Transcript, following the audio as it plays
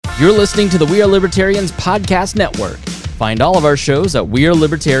You're listening to the We Are Libertarians Podcast Network. Find all of our shows at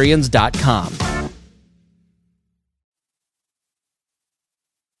wearelibertarians.com.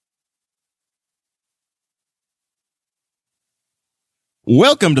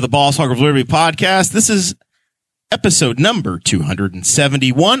 Welcome to the Boss Hog of Liberty podcast. This is episode number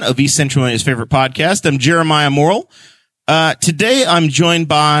 271 of East Central Indiana's favorite podcast. I'm Jeremiah Morrill. Today I'm joined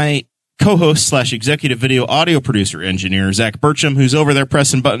by co-host / executive video audio producer engineer Zach Burcham, who's over there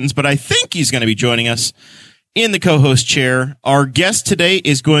pressing buttons, but I think he's going to be joining us in the co-host chair. Our guest today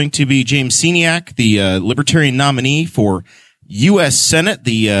is going to be James Sceniak, the Libertarian nominee for U.S. Senate,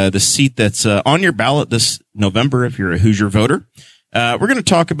 the seat that's on your ballot this November if you're a Hoosier voter. We're going to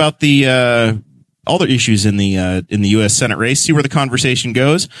talk about the all the issues in the U.S. Senate race, see where the conversation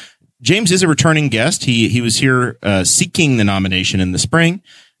goes. James is a returning guest. He was here seeking the nomination in the spring,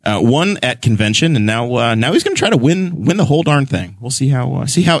 won at convention, and now he's going to try to win the whole darn thing. We'll see how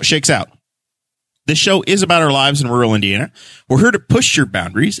it shakes out. This show is about our lives in rural Indiana. We're here to push your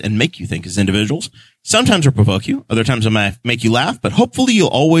boundaries and make you think as individuals. Sometimes we'll provoke you, other times I might make you laugh, but hopefully you'll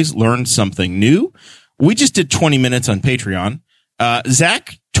always learn something new. We just did 20 minutes on Patreon.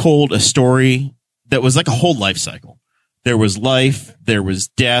 Zach told a story that was like a whole life cycle. There was life, there was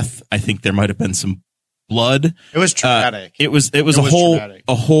death. I think there might have been some blood. It was traumatic. It was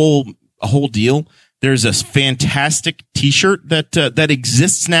a whole deal. There's a fantastic T-shirt that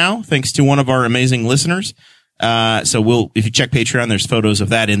exists now, thanks to one of our amazing listeners. So if you check Patreon, there's photos of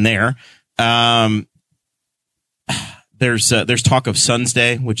that in there. There's talk of Sun's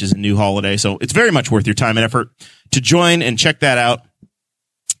Day, which is a new holiday. So it's very much worth your time and effort to join and check that out.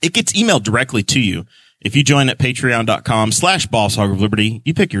 It gets emailed directly to you. If you join at patreon.com/BossHogOfLiberty,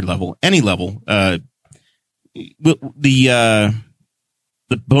 you pick your level, any level. The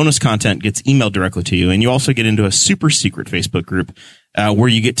bonus content gets emailed directly to you, and you also get into a super secret Facebook group, where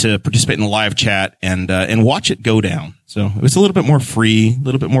you get to participate in the live chat and watch it go down. So it's a little bit more free, a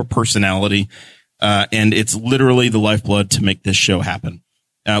little bit more personality. And it's literally the lifeblood to make this show happen.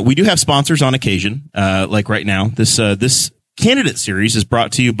 We do have sponsors on occasion, like right now. This candidate series is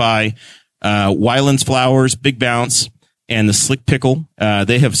brought to you by Wyland's Flowers, Big Bounce, and the Slick Pickle.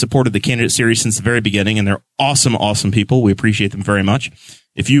 They have supported the candidate series since the very beginning, and they're awesome, awesome people. We appreciate them very much.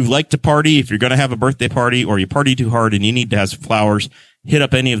 If you like to party, if you're going to have a birthday party, or you party too hard and you need to have some flowers, hit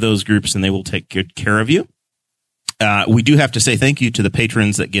up any of those groups and they will take good care of you. We do have to say thank you to the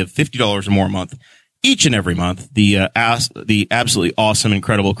patrons that give $50 or more a month, each and every month. The absolutely awesome,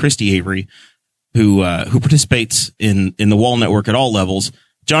 incredible Christy Avery, who participates in the Wall Network at all levels,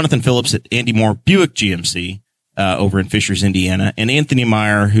 Jonathan Phillips at Andy Moore Buick GMC, over in Fishers, Indiana, and Anthony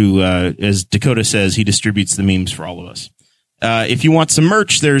Meyer, who, as Dakota says, he distributes the memes for all of us. If you want some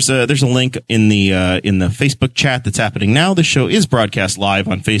merch, there's a link in the Facebook chat that's happening now. The show is broadcast live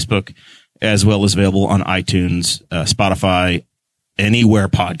on Facebook, as well as available on iTunes, Spotify, anywhere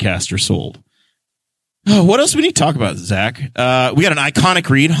podcasts are sold. Oh, what else do we need to talk about, Zach? We got an iconic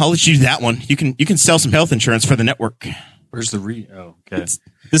read. I'll let you do that one. You can sell some health insurance for the network. Where's the read? Oh, okay.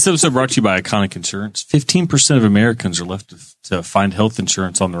 This episode brought to you by Iconic Insurance. 15% of Americans are left to find health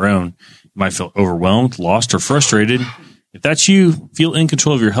insurance on their own. You might feel overwhelmed, lost, or frustrated. If that's you, feel in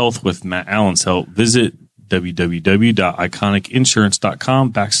control of your health with Matt Allen's help. Visit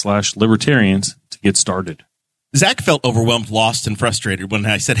www.iconicinsurance.com/libertarians to get started. Zach felt overwhelmed, lost, and frustrated when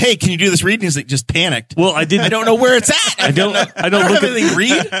I said, "Hey, can you do this read?" And he's like, just panicked. Well, I didn't. I don't know where it's at. I don't look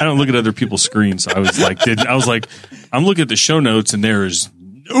at other people's screens. So I was like, I'm looking at the show notes, and there is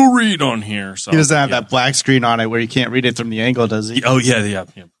no read on here. So he doesn't have that black screen on it where you can't read it from the angle, does he? Oh yeah.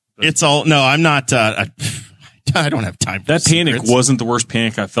 It's all no. I'm not. I don't have time for that. Panic secrets. Wasn't the worst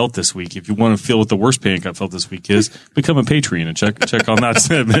panic I felt this week. If you want to feel what the worst panic I felt this week is, become a Patreon and check on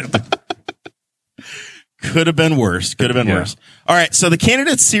that. Could have been worse. Worse. All right. So the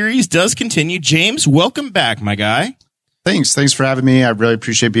candidate series does continue. James, welcome back, my guy. Thanks for having me. I really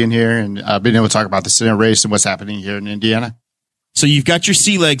appreciate being here and being able to talk about the Senate race and what's happening here in Indiana. So you've got your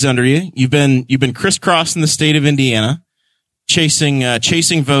sea legs under you. You've been crisscrossing the state of Indiana, chasing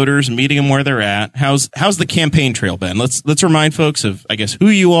voters and meeting them where they're at. How's the campaign trail been? Let's remind folks of, I guess, who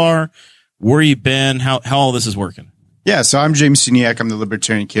you are, where you've been, how all this is working. Yeah. So I'm James Sceniak. I'm the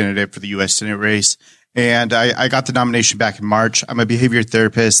Libertarian candidate for the U.S. Senate race. And I got the nomination back in March. I'm a behavior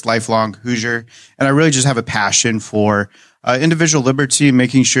therapist, lifelong Hoosier, and I really just have a passion for individual liberty,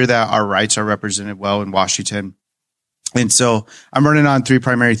 making sure that our rights are represented well in Washington. And so I'm running on three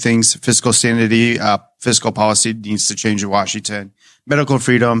primary things: fiscal sanity, fiscal policy needs to change in Washington, medical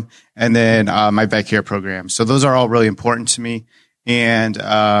freedom, and then my vet care program. So those are all really important to me. And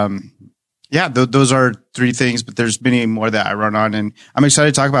those are three things, but there's many more that I run on, and I'm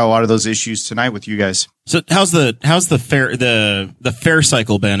excited to talk about a lot of those issues tonight with you guys. So how's the fair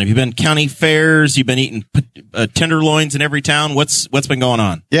cycle been? Have you been county fairs? You've been eating tenderloins in every town. What's been going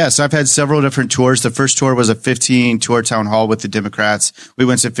on? Yeah, so I've had several different tours. The first tour was a 15 tour town hall with the Democrats. We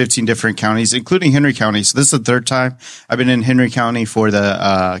went to 15 different counties, including Henry County. So this is the third time I've been in Henry County for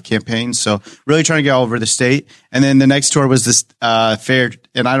the campaign. So really trying to get all over the state. And then the next tour was this fair,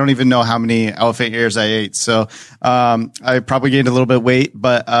 and I don't even know how many elephant ears I ate. So I probably gained a little bit of weight,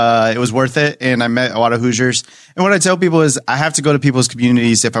 but it was worth it. And I met a lot of Hoosiers. And what I tell people is I have to go to people's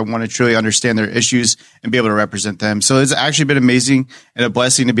communities if I want to truly understand their issues and be able to represent them. So it's actually been amazing and a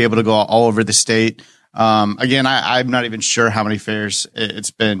blessing to be able to go all over the state. Again, I'm not even sure how many fairs it's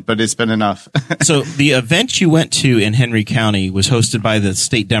been, but it's been enough. So the event you went to in Henry County was hosted by the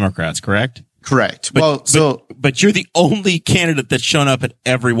state Democrats, correct? Correct. But you're the only candidate that's shown up at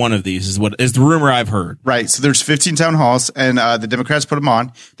every one of these is the rumor I've heard. Right. So there's 15 town halls, and the Democrats put them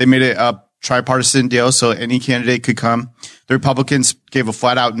on. They made it a tripartisan deal, so any candidate could come. The Republicans gave a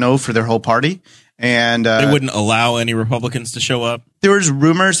flat out no for their whole party. And they wouldn't allow any Republicans to show up. There was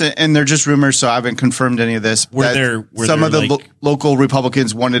rumors, and they're just rumors, so I haven't confirmed any of this. Some of the local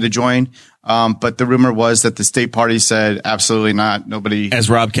Republicans wanted to join, but the rumor was that the state party said absolutely not. Nobody, as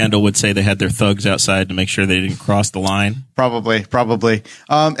Rob Kendall would say, they had their thugs outside to make sure they didn't cross the line. Probably.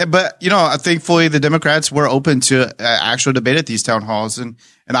 But thankfully the Democrats were open to actual debate at these town halls, and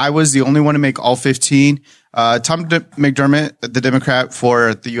I was the only one to make all 15. Tom McDermott, the Democrat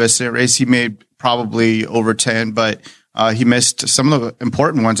for the U.S. Senate race, he made probably over 10, but he missed some of the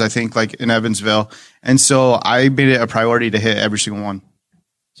important ones, I think, like in Evansville. And so I made it a priority to hit every single one.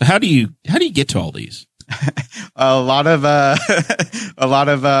 So how do you get to all these?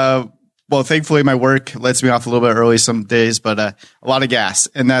 Well, thankfully my work lets me off a little bit early some days, but a lot of gas.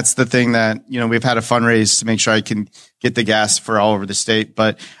 And that's the thing that, we've had a fundraise to make sure I can get the gas for all over the state.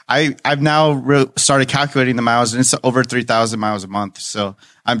 But I've now started calculating the miles, and it's over 3,000 miles a month. So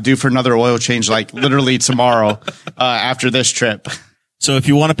I'm due for another oil change, like literally tomorrow, after this trip. So if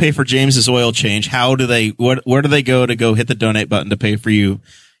you want to pay for James's oil change, where do they go to go hit the donate button to pay for your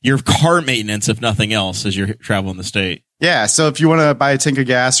car maintenance, if nothing else, as you're traveling the state? Yeah. So if you want to buy a tank of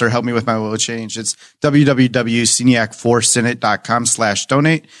gas or help me with my oil change, it's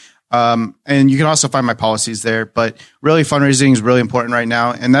www.sceniak4senate.com/donate. And you can also find my policies there, but really fundraising is really important right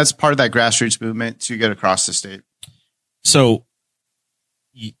now. And that's part of that grassroots movement to get across the state. So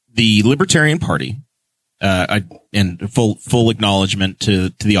the Libertarian Party, and full acknowledgement to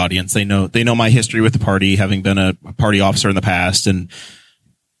the audience. They know my history with the party, having been a party officer in the past, and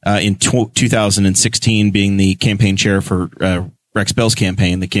in 2016 being the campaign chair for Rex Bell's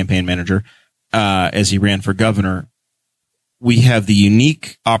campaign, the campaign manager, as he ran for governor. We have the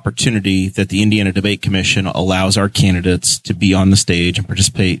unique opportunity that the Indiana Debate Commission allows our candidates to be on the stage and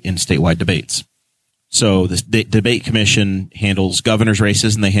participate in statewide debates. So the Debate Commission handles governor's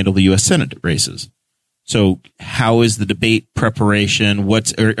races, and they handle the U.S. Senate races. So how is the debate preparation?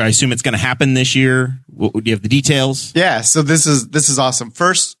 I assume it's going to happen this year. Do you have the details? Yeah. So this is awesome.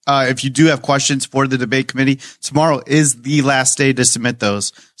 First, if you do have questions for the debate committee, tomorrow is the last day to submit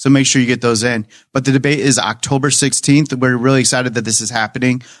those. So make sure you get those in. But the debate is October 16th. We're really excited that this is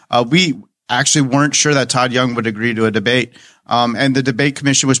happening. We actually weren't sure that Todd Young would agree to a debate. And the debate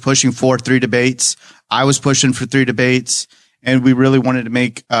commission was pushing for 3 debates. I was pushing for 3 debates, and we really wanted to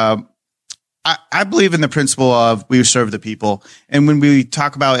make, I believe in the principle of we serve the people. And when we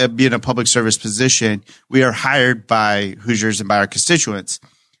talk about it being a public service position, we are hired by Hoosiers and by our constituents.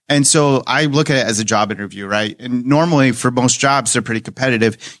 And so I look at it as a job interview, right? And normally for most jobs, they're pretty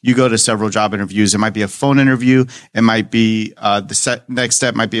competitive. You go to several job interviews. It might be a phone interview. It might be next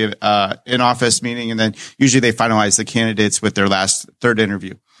step might be an in-office meeting. And then usually they finalize the candidates with their third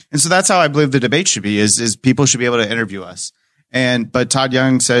interview. And so that's how I believe the debate should be, is people should be able to interview us. But Todd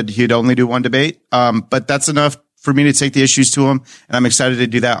Young said he'd only do 1 debate. But that's enough for me to take the issues to him. And I'm excited to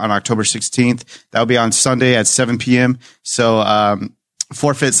do that on October 16th. That'll be on Sunday at 7 p.m. So,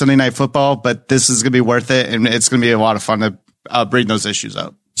 forfeit Sunday Night Football, but this is going to be worth it. And it's going to be a lot of fun to bring those issues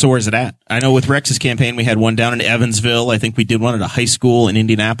up. So where's it at? I know with Rex's campaign, we had one down in Evansville. I think we did one at a high school in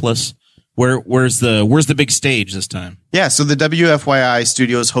Indianapolis. Where's the big stage this time? Yeah, so the WFYI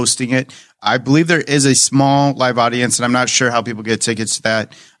studio is hosting it. I believe there is a small live audience, and I'm not sure how people get tickets to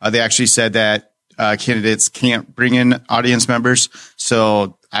that. They actually said that candidates can't bring in audience members,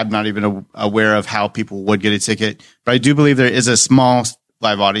 so I'm not even aware of how people would get a ticket. But I do believe there is a small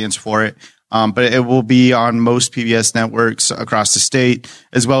live audience for it. But it will be on most PBS networks across the state,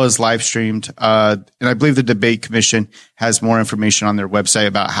 as well as live streamed. And I believe the Debate Commission has more information on their website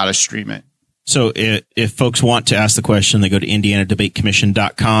about how to stream it. So if folks want to ask the question, they go to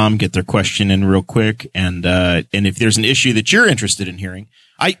indianadebatecommission.com, get their question in real quick. And if there's an issue that you're interested in hearing,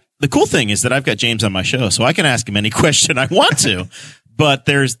 the cool thing is that I've got James on my show, so I can ask him any question I want to, but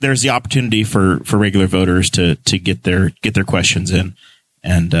there's the opportunity for regular voters to get their questions in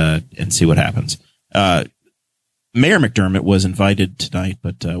and see what happens. Mayor McDermott was invited tonight,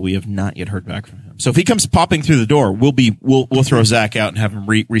 but we have not yet heard back from him. So if he comes popping through the door, we'll throw Zach out and have him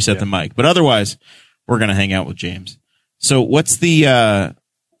reset the mic. But otherwise, we're going to hang out with James. So what's the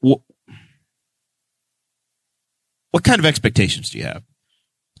what kind of expectations do you have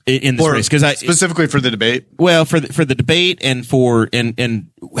in this race? Because specifically for the debate. Well, for the debate and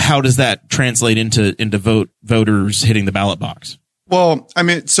and how does that translate into voters hitting the ballot box? Well, I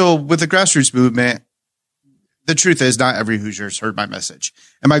mean, so with the grassroots movement, the truth is not every Hoosier's heard my message.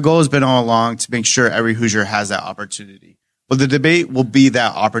 And my goal has been all along to make sure every Hoosier has that opportunity. Well, the debate will be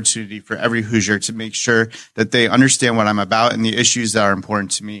that opportunity for every Hoosier to make sure that they understand what I'm about and the issues that are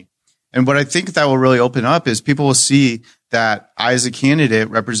important to me. And what I think that will really open up is people will see that I, as a candidate,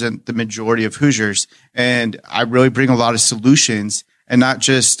 represent the majority of Hoosiers. And I really bring a lot of solutions and not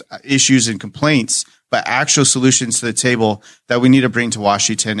just issues and complaints, but actual solutions to the table that we need to bring to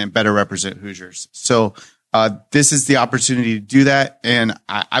Washington and better represent Hoosiers. So, this is the opportunity to do that. And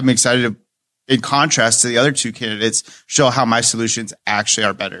I'm excited to, in contrast to the other two candidates, show how my solutions actually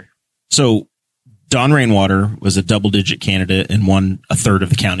are better. So Don Rainwater was a double-digit candidate and won a third of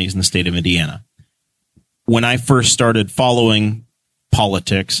the counties in the state of Indiana. When I first started following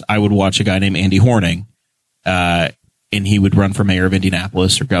politics, I would watch a guy named Andy Horning, and he would run for mayor of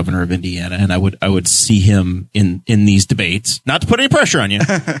Indianapolis or governor of Indiana, and I would see him in these debates. Not to put any pressure on you,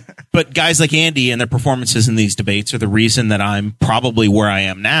 but guys like Andy and their performances in these debates are the reason that I'm probably where I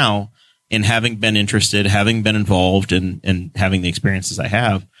am now in having been interested, having been involved, and having the experiences I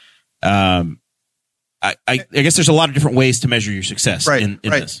have. I guess there's a lot of different ways to measure your success in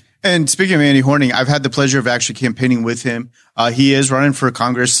this. And speaking of Andy Horning, I've had the pleasure of actually campaigning with him. He is running for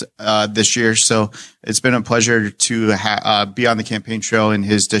Congress this year, so it's been a pleasure to be on the campaign trail in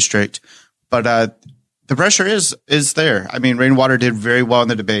his district. But the pressure is there. I mean, Rainwater did very well in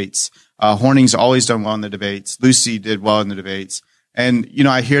the debates. Horning's always done well in the debates. Lucy did well in the debates. And, you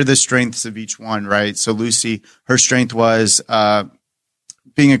know, I hear the strengths of each one, right? So Lucy, her strength was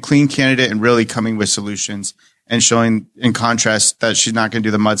being a clean candidate and really coming with solutions, and showing in contrast that she's not going to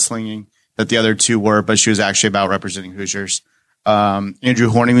do the mudslinging that the other two were, but she was actually about representing Hoosiers. Andrew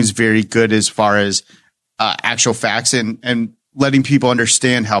Horning was very good as far as actual facts and letting people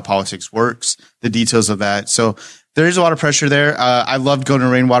understand how politics works, the details of that. So there is a lot of pressure there. I loved going to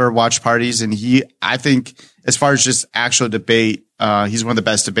Rainwater watch parties, and I think as far as just actual debate, he's one of the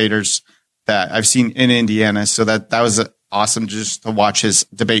best debaters that I've seen in Indiana. So that was awesome just to watch his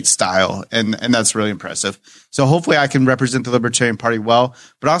debate style. And that's really impressive. So hopefully I can represent the Libertarian Party well,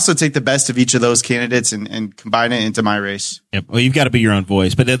 but also take the best of each of those candidates and combine it into my race. Yep. Well, you've got to be your own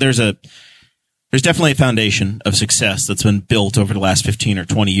voice, but there's definitely a foundation of success that's been built over the last 15 or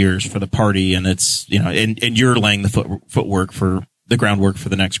 20 years for the party. And it's, you know, and you're laying the footwork for the groundwork for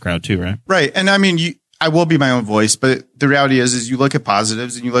the next crowd too, right? Right. And I mean, I will be my own voice, but the reality is you look at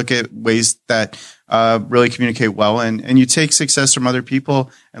positives and you look at ways that really communicate well, and you take success from other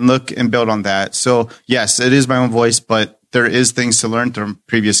people and look and build on that. So yes, it is my own voice, but there is things to learn from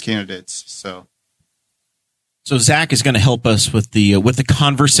previous candidates. So Zach is going to help us with the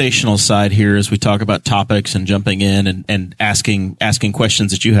conversational side here as we talk about topics and jumping in and asking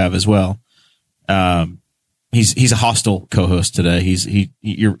questions that you have as well. He's a hostile co-host today.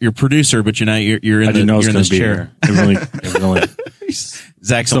 You're producer, but you're in this chair. Evidently.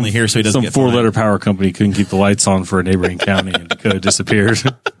 Zach's only here so he doesn't get some 4-letter power company couldn't keep the lights on for a neighboring county and Dakota disappeared.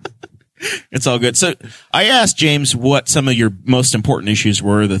 It's all good. So I asked James what some of your most important issues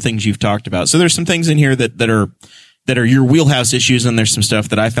were, the things you've talked about. So there's some things in here that are your wheelhouse issues, and there's some stuff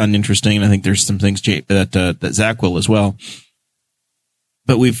that I found interesting, and I think there's some things that Zach will as well.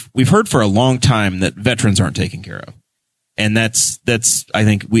 But we've heard for a long time that veterans aren't taken care of. And that's I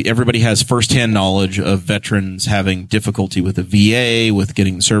think everybody has firsthand knowledge of veterans having difficulty with the VA, with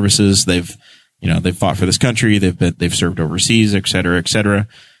getting the services. They've fought for this country, they've served overseas, et cetera, et cetera.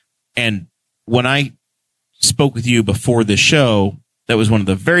 And when I spoke with you before this show, that was one of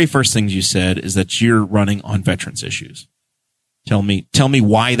the very first things you said, is that you're running on veterans issues. Tell me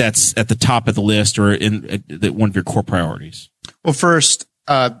why that's at the top of the list, or in one of your core priorities. Well, first,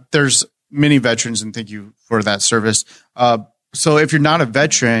 there's many veterans, and thank you for that service. So if you're not a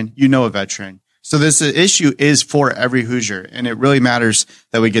veteran, you know a veteran. So this issue is for every Hoosier, and it really matters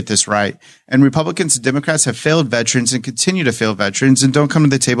that we get this right. And Republicans and Democrats have failed veterans and continue to fail veterans and don't come to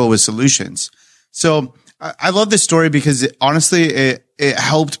the table with solutions. So I love this story because honestly, it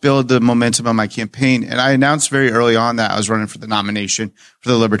helped build the momentum of my campaign. And I announced very early on that I was running for the nomination for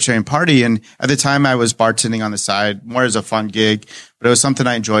the Libertarian Party. And at the time I was bartending on the side, more as a fun gig, but it was something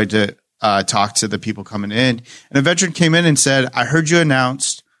I enjoyed to talk to the people coming in. And a veteran came in and said, I heard you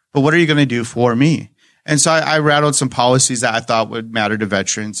announced, but what are you going to do for me? And so I rattled some policies that I thought would matter to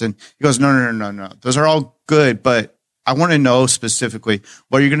veterans. And he goes, no. Those are all good, but I want to know specifically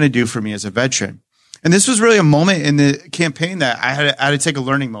what are you going to do for me as a veteran? And this was really a moment in the campaign that I had to take a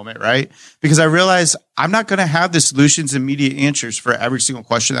learning moment, right? Because I realized I'm not going to have the solutions, immediate answers for every single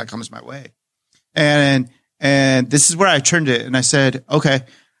question that comes my way. And this is where I turned it and I said, okay,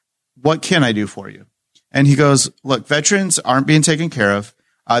 what can I do for you? And he goes, look, veterans aren't being taken care of.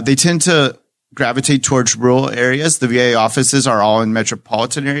 They tend to gravitate towards rural areas. The VA offices are all in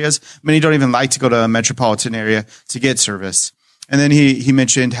metropolitan areas. Many don't even like to go to a metropolitan area to get service. And then he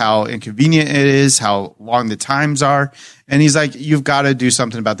mentioned how inconvenient it is, how long the times are. And he's like, you've got to do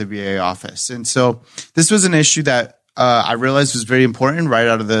something about the VA office. And so this was an issue that I realized was very important right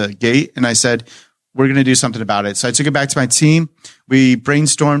out of the gate. And I said, we're going to do something about it. So I took it back to my team. We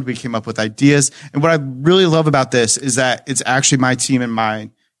brainstormed. We came up with ideas. And what I really love about this is that it's actually my team and my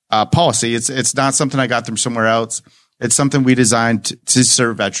policy. It's not something I got from somewhere else. It's something we designed to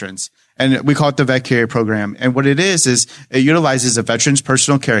serve veterans. And we call it the Vet Carrier Program. And what it is it utilizes a veteran's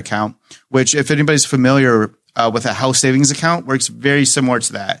personal care account, which if anybody's familiar with a health savings account, works very similar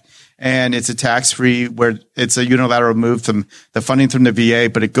to that. And it's a tax-free where it's a unilateral move from the funding from the VA,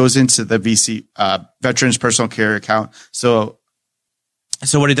 but it goes into the VC, veteran's personal care account. So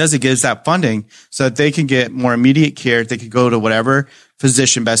what it does, it gives that funding so that they can get more immediate care. They can go to whatever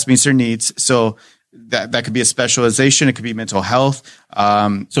physician best meets their needs. So that could be a specialization. It could be mental health.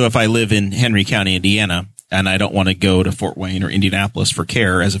 So if I live in Henry County, Indiana, and I don't want to go to Fort Wayne or Indianapolis for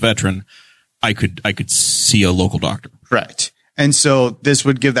care as a veteran, I could see a local doctor. Correct. And so this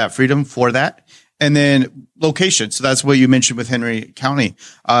would give that freedom for that. And then location. So that's what you mentioned with Henry County.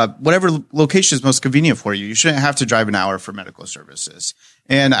 Whatever location is most convenient for you. You shouldn't have to drive an hour for medical services.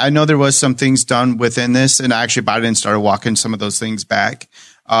 And I know there was some things done within this, and actually Biden started walking some of those things back.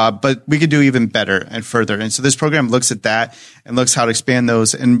 But we could do even better and further. And so this program looks at that and looks how to expand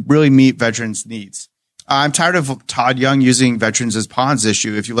those and really meet veterans' needs. I'm tired of Todd Young using veterans as pawns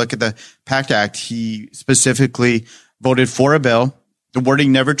issue. If you look at the PACT Act, he specifically voted for a bill. The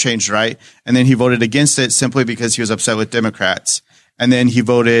wording never changed, right? And then he voted against it simply because he was upset with Democrats. And then he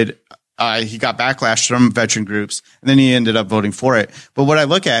voted, he got backlash from veteran groups, and then he ended up voting for it. But what I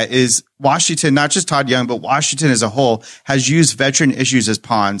look at is Washington, not just Todd Young, but Washington as a whole has used veteran issues as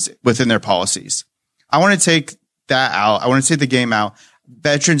pawns within their policies. I want to take that out. I want to take the game out.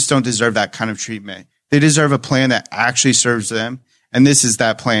 Veterans don't deserve that kind of treatment. They deserve a plan that actually serves them. And this is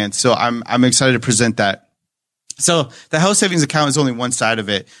that plan. So I'm excited to present that. So the health savings account is only one side of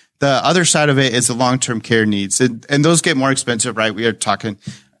it. The other side of it is the long-term care needs. And those get more expensive, right? We are talking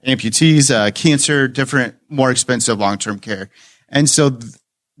amputees, cancer, different, more expensive long-term care. And so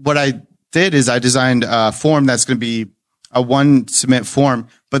what I did is I designed a form that's going to be a one submit form,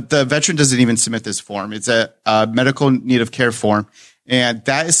 but the veteran doesn't even submit this form. It's a medical need of care form. And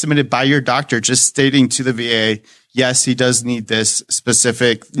that is submitted by your doctor, just stating to the VA, yes, he does need this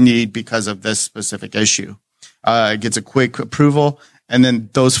specific need because of this specific issue. It gets a quick approval, and then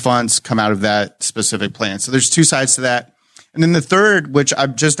those funds come out of that specific plan. So there's two sides to that. And then the third, which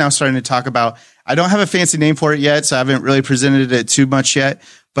I'm just now starting to talk about, I don't have a fancy name for it yet, so I haven't really presented it too much yet.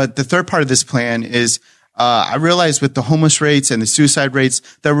 But the third part of this plan is I realized with the homeless rates and the suicide rates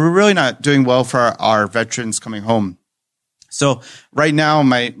that we're really not doing well for our veterans coming home. So right now,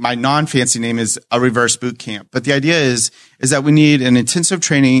 my non-fancy name is a reverse boot camp. But the idea is that we need an intensive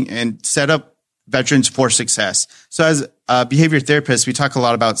training and set up veterans for success. So as behavior therapists, we talk a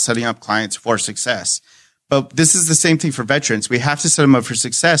lot about setting up clients for success. But this is the same thing for veterans. We have to set them up for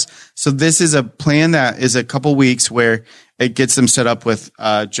success. So this is a plan that is a couple weeks where it gets them set up with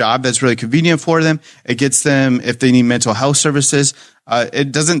a job that's really convenient for them. It gets them, if they need mental health services,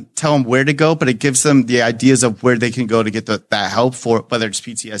 it doesn't tell them where to go, but it gives them the ideas of where they can go to get that help for whether it's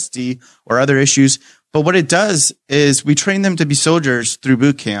PTSD or other issues. But what it does is we train them to be soldiers through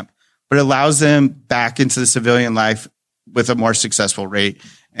boot camp, but it allows them back into the civilian life with a more successful rate.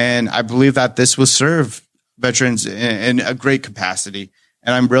 And I believe that this will serve veterans in a great capacity.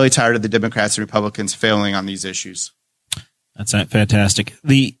 And I'm really tired of the Democrats and Republicans failing on these issues. That's fantastic.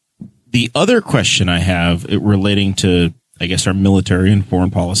 The other question I have relating to, I guess, our military and foreign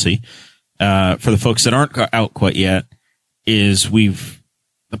policy, for the folks that aren't out quite yet, is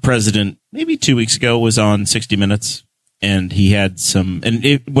the president maybe 2 weeks ago was on 60 Minutes, and he had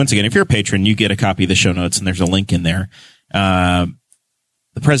once again, if you're a patron, you get a copy of the show notes, and there's a link in there.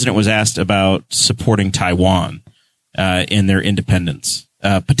 The president was asked about supporting Taiwan in their independence,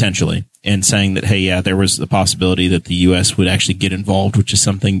 potentially, and saying that, hey, yeah, there was the possibility that the U.S. would actually get involved, which is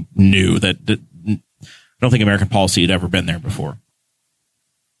something new that I don't think American policy had ever been there before.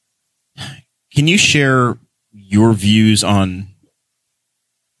 Can you share your views on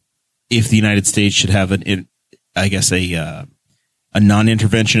if the United States should have a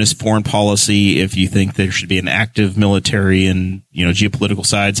non-interventionist foreign policy, if you think there should be an active military and, geopolitical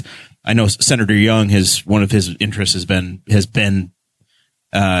sides? I know Senator Young one of his interests has been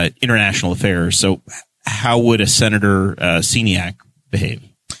international affairs. So how would a Senator Sceniak behave?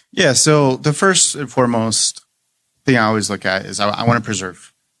 Yeah. So the first and foremost thing I always look at is I want to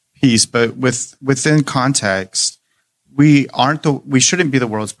preserve peace, but within context, we shouldn't be the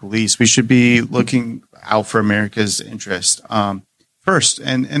world's police. We should be looking out for America's interest first,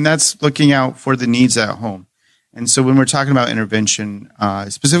 and that's looking out for the needs at home. And so when we're talking about intervention,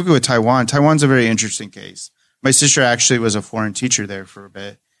 specifically with Taiwan's a very interesting case. My sister actually was a foreign teacher there for a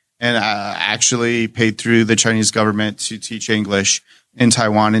bit, and actually paid through the Chinese government to teach English in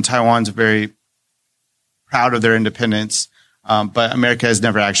Taiwan. And Taiwan's very proud of their independence, but America has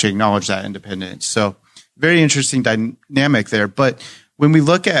never actually acknowledged that independence. So very interesting dynamic there. But when we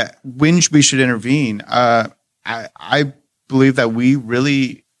look at when we should intervene, I believe that we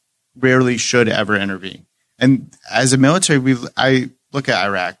really rarely should ever intervene. And as a military, I look at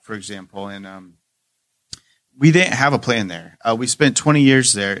Iraq, for example, and we didn't have a plan there. We spent 20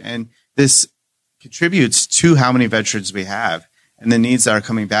 years there, and this contributes to how many veterans we have and the needs that are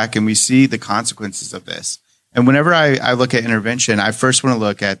coming back, and we see the consequences of this. And whenever I look at intervention, I first want to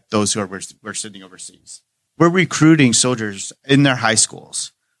look at those who we're sending overseas. We're recruiting soldiers in their high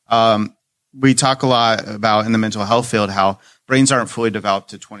schools. We talk a lot about in the mental health field how brains aren't fully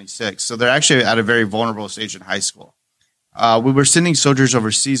developed to 26. So they're actually at a very vulnerable stage in high school. When we're sending soldiers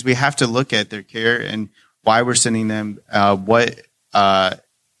overseas, we have to look at their care and why we're sending them, what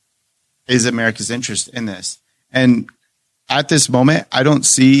is America's interest in this. And at this moment, I don't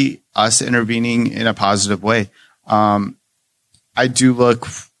see us intervening in a positive way. I do look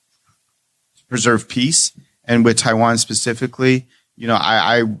to preserve peace. And with Taiwan specifically,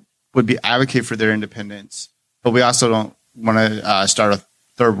 I would be advocate for their independence, but we also don't want to start a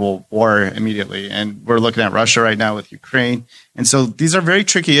third world war immediately. And we're looking at Russia right now with Ukraine. And so these are very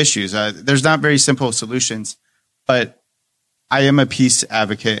tricky issues. There's not very simple solutions, but I am a peace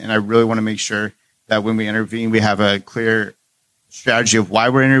advocate, and I really want to make sure that when we intervene, we have a clear strategy of why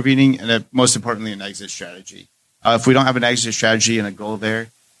we're intervening, and most importantly, an exit strategy. If we don't have an exit strategy and a goal there,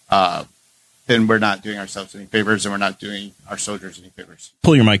 then we're not doing ourselves any favors, and we're not doing our soldiers any favors.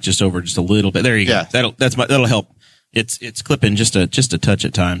 Pull your mic just over just a little bit. There you go. That'll help. It's clipping just a touch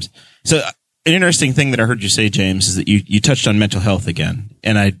at times. So an interesting thing that I heard you say, James, is that you touched on mental health again,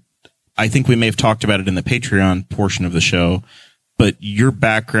 and I think we may have talked about it in the Patreon portion of the show, but your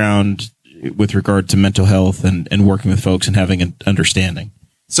background with regard to mental health and working with folks and having an understanding.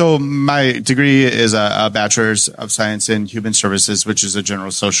 So my degree is a bachelor's of science in human services, which is a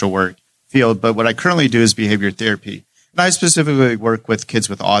general social work field. But what I currently do is behavior therapy. And I specifically work with kids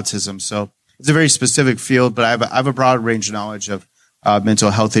with autism. So it's a very specific field, but I have a broad range of knowledge of mental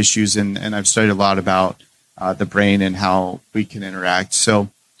health issues. And I've studied a lot about the brain and how we can interact. So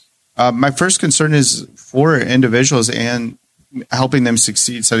my first concern is for individuals and helping them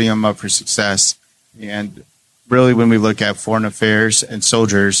succeed, setting them up for success. And really, when we look at foreign affairs and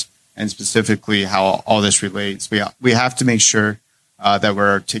soldiers, and specifically how all this relates, we have to make sure that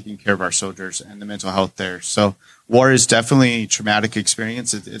we're taking care of our soldiers and the mental health there. So war is definitely a traumatic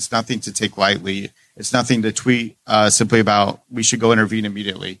experience. It's nothing to take lightly. It's nothing to tweet simply about we should go intervene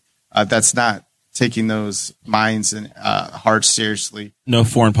immediately. That's not taking those minds and hearts seriously. No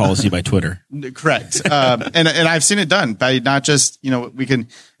foreign policy by Twitter. Correct. And I've seen it done by not just, we can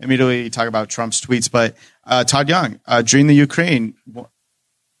immediately talk about Trump's tweets, but Todd Young, during the Ukraine,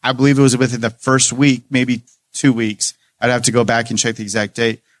 I believe it was within the first week, maybe 2 weeks. I'd have to go back and check the exact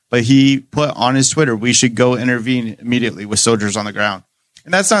date. But he put on his Twitter, we should go intervene immediately with soldiers on the ground.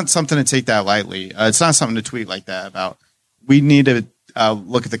 And that's not something to take that lightly. It's not something to tweet like that about. We need to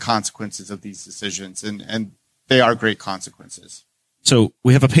look at the consequences of these decisions, and they are great consequences. So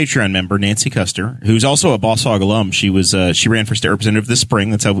we have a Patreon member, Nancy Custer, who's also a Boss Hog alum. She ran for state representative this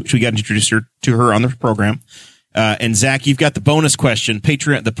spring. That's how we got introduced to her on the program. And Zach, you've got the bonus question. The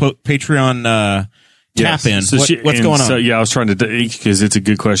Patreon tap in. So What's going on? So yeah, I was trying to, because it's a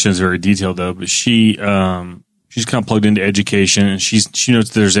good question. It's very detailed though, but she's kind of plugged into education, and she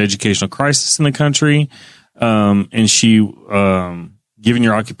knows there's an educational crisis in the country. And she, given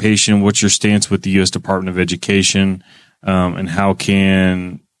your occupation, what's your stance with the U.S. Department of Education? And how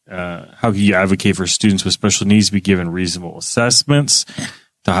can you advocate for students with special needs to be given reasonable assessments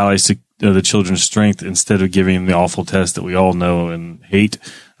to highlight the children's strength instead of giving them the awful tests that we all know and hate,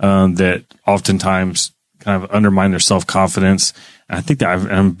 that oftentimes kind of undermine their self-confidence. And I think that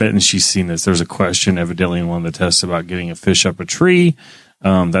I'm betting she's seen this. There's a question evidently in one of the tests about getting a fish up a tree.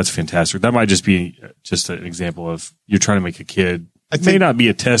 That's fantastic. That might just be just an example of you're trying to make a kid. It may not be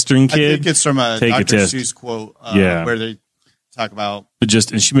a testing kid. I think it's from a Dr. Seuss quote where they talk about. But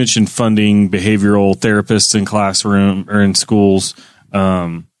and she mentioned funding behavioral therapists in classroom or in schools,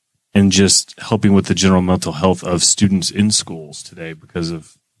 and just helping with the general mental health of students in schools today because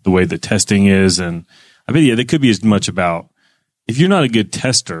of the way the testing is. And I mean, there could be as much about if you're not a good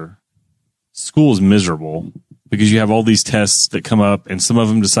tester, school is miserable because you have all these tests that come up and some of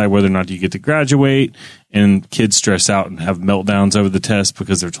them decide whether or not you get to graduate, and kids stress out and have meltdowns over the test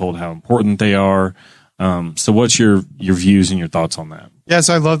because they're told how important they are. So what's your views and your thoughts on that? Yes,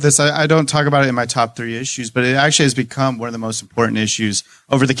 I love this. I don't talk about it in my top 3 issues, but it actually has become one of the most important issues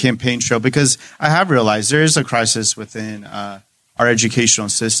over the campaign trail because I have realized there is a crisis within our educational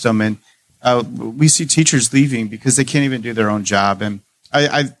system, and we see teachers leaving because they can't even do their own job. And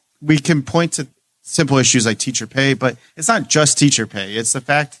we can point to simple issues like teacher pay, but it's not just teacher pay. It's the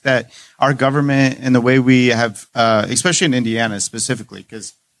fact that our government and the way we have, especially in Indiana specifically,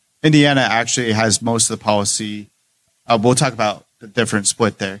 because Indiana actually has most of the policy. We'll talk about the different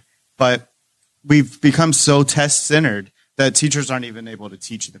split there, but we've become so test-centered that teachers aren't even able to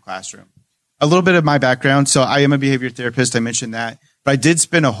teach in the classroom. A little bit of my background. So I am a behavior therapist. I mentioned that, but I did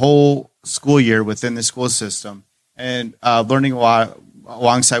spend a whole school year within the school system and learning a lot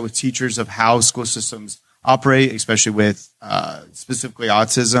alongside with teachers of how school systems operate, especially with specifically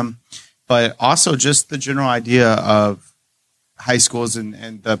autism, but also just the general idea of high schools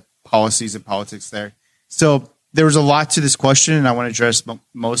and the policies and politics there. So there was a lot to this question, and I want to address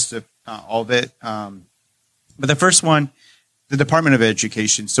most of all of it. But the first one, the Department of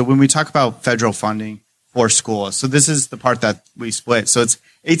Education. So when we talk about federal funding for schools, so this is the part that we split. So it's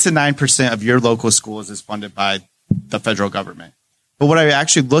 8 to 9% of your local schools is funded by the federal government. But what I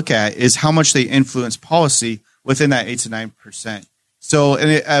actually look at is how much they influence policy within that 8 to 9%. So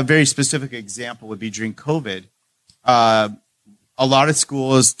a very specific example would be during COVID. A lot of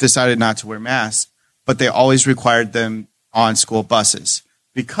schools decided not to wear masks, but they always required them on school buses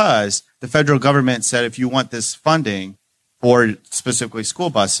because the federal government said if you want this funding for specifically school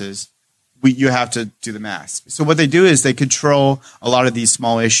buses, you have to do the mask. So what they do is they control a lot of these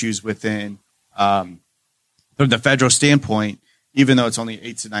small issues within from the federal standpoint, even though it's only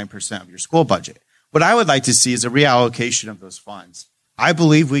 8 to 9% of your school budget. What I would like to see is a reallocation of those funds. I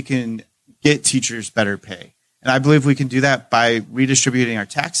believe we can get teachers better pay. And I believe we can do that by redistributing our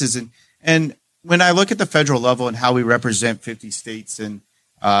taxes. And when I look at the federal level and how we represent 50 states and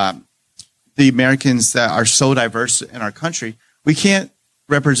the Americans that are so diverse in our country, we can't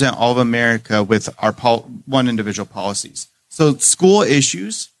represent all of America with our one individual policies. So school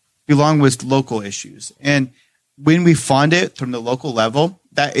issues belong with local issues. And when we fund it from the local level,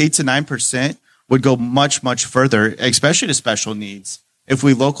 that 8 to 9% would go much, much further, especially to special needs, if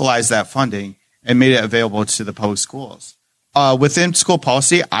we localize that funding and made it available to the public schools. Within school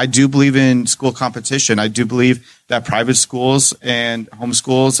policy, I do believe in school competition. I do believe that private schools and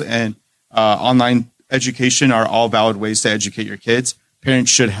homeschools and online education are all valid ways to educate your kids.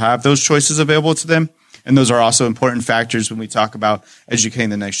 Parents should have those choices available to them. And those are also important factors when we talk about educating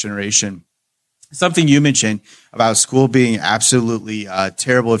the next generation. Something you mentioned about school being absolutely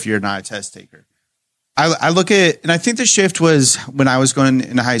terrible if you're not a test taker. I look at, and I think the shift was when I was going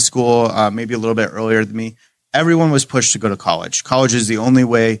into high school, maybe a little bit earlier than me. Everyone was pushed to go to college. College is the only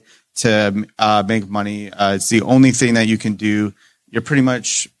way to make money. It's the only thing that you can do. You're pretty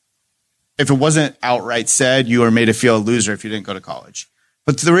much, if it wasn't outright said, you were made to feel a loser if you didn't go to college.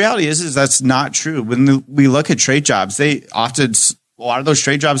 But the reality is that's not true. When we look at trade jobs, a lot of those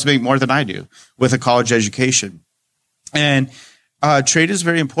trade jobs make more than I do with a college education. And trade is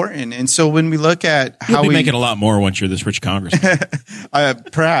very important. And so when we look at how You'll be making a lot more once you're this rich congressman.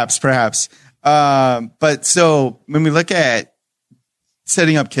 Perhaps. But so when we look at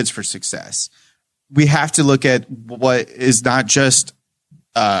setting up kids for success, we have to look at what is not just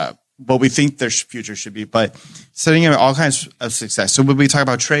what we think their future should be, but setting up all kinds of success. So when we talk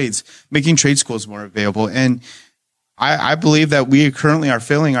about trades, making trade schools more available. And I believe that we currently are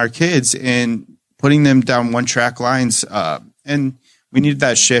failing our kids in putting them down one track lines. And we needed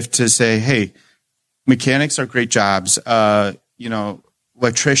that shift to say, hey, mechanics are great jobs.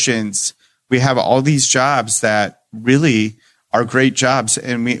 Electricians, we have all these jobs that really are great jobs,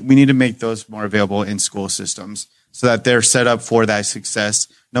 and we need to make those more available in school systems so that they're set up for that success,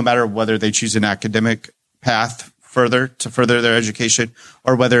 no matter whether they choose an academic path to further their education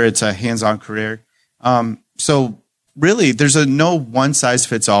or whether it's a hands-on career. So really, there's no one size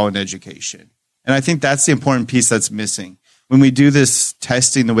fits all in education. And I think that's the important piece that's missing. When we do this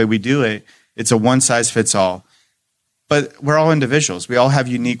testing the way we do it, it's a one size fits all. But we're all individuals. We all have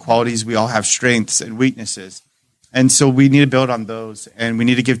unique qualities. We all have strengths and weaknesses. And so we need to build on those. And we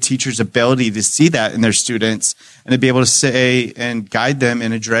need to give teachers ability to see that in their students and to be able to say and guide them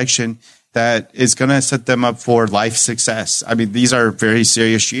in a direction that is going to set them up for life success. I mean, these are very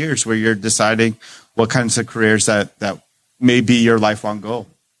serious years where you're deciding what kinds of careers that may be your lifelong goal.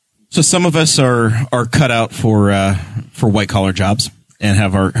 So some of us are cut out for white collar jobs and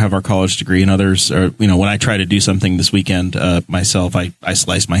have our college degree, and others are, when I try to do something this weekend, myself, I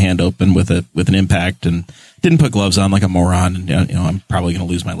sliced my hand open with an impact and didn't put gloves on like a moron. And, I'm probably going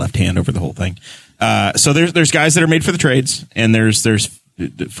to lose my left hand over the whole thing. So there's guys that are made for the trades, and there's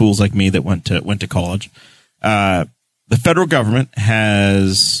fools like me that went to college. The federal government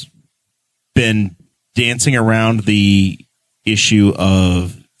has been dancing around the issue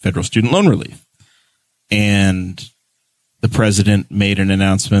of federal student loan relief. And the president made an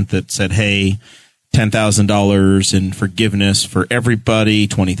announcement that said, hey, $10,000 in forgiveness for everybody,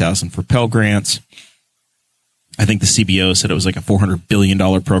 $20,000 for Pell Grants. I think the CBO said it was like a $400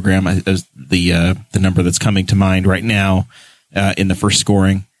 billion program, as the number that's coming to mind right now in the first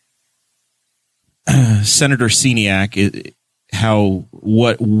scoring. Senator Sceniak,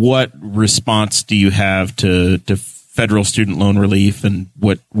 what response do you have to federal student loan relief, and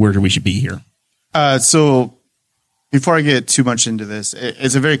where do we should be here? So before I get too much into this,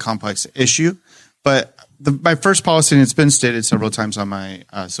 it's a very complex issue, but my first policy, and it's been stated several times on my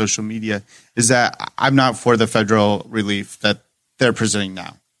social media, is that I'm not for the federal relief that they're presenting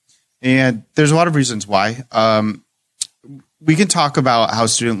now. And there's a lot of reasons why. We can talk about how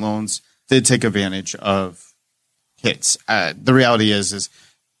student loans did take advantage of kids. The reality is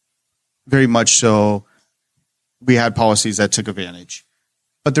very much so we had policies that took advantage.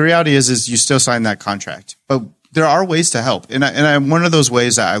 But the reality is you still sign that contract. But there are ways to help. And one of those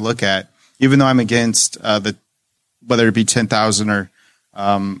ways that I look at, even though I'm against whether it be 10,000 or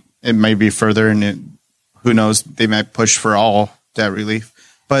it may be further, and who knows, they might push for all debt relief.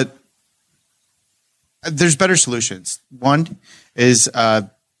 But there's better solutions. One is to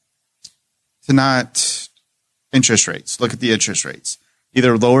not interest rates. Look at the interest rates.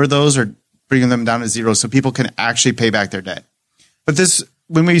 Either lower those or bringing them down to zero so people can actually pay back their debt. But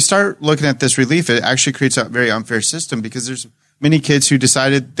when we start looking at this relief, it actually creates a very unfair system because there's many kids who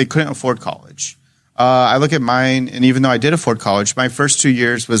decided they couldn't afford college. I look at mine, and even though I did afford college, my first 2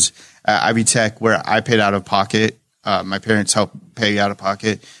 years was at Ivy Tech, where I paid out of pocket. My parents helped pay out of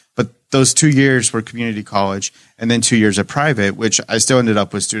pocket. But those 2 years were community college, and then 2 years of private, which I still ended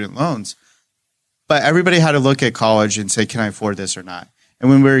up with student loans. But everybody had to look at college and say, can I afford this or not? And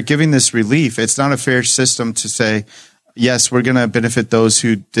when we're giving this relief, it's not a fair system to say, yes, we're going to benefit those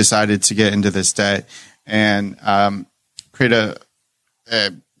who decided to get into this debt and create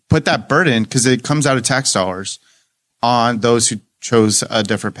put that burden, because it comes out of tax dollars, on those who chose a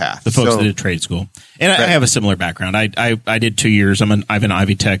different path. The folks that did trade school. And I have a similar background. I did 2 years. I'm an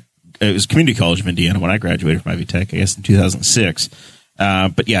Ivy Tech. It was community college of Indiana when I graduated from Ivy Tech, I guess in 2006.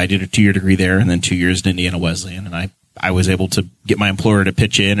 But yeah, I did a 2-year degree there and then 2 years at Indiana Wesleyan. And I was able to get my employer to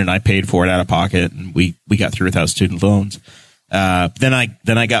pitch in, and I paid for it out of pocket, and we got through without student loans. Then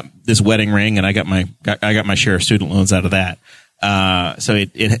I got this wedding ring, and I got my share of student loans out of that. So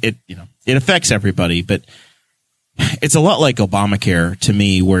it affects everybody, but it's a lot like Obamacare to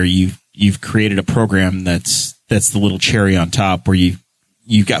me, where you've created a program that's the little cherry on top, where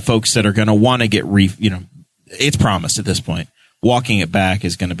you've got folks that are going to want to get it's promised at this point. Walking it back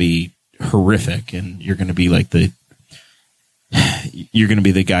is going to be horrific, and you're going to be like you're going to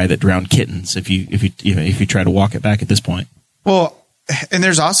be the guy that drowned kittens if you try to walk it back at this point. Well, and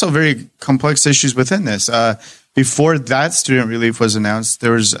there's also very complex issues within this. Before that student relief was announced,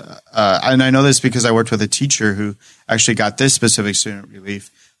 there was, and I know this because I worked with a teacher who actually got this specific student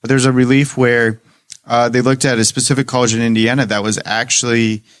relief, but there's a relief where they looked at a specific college in Indiana that was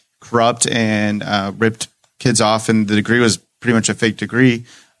actually corrupt and ripped kids off, and the degree was pretty much a fake degree.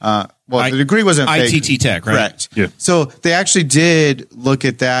 The degree wasn't fake. ITT Tech, right? Correct. Yeah. So they actually did look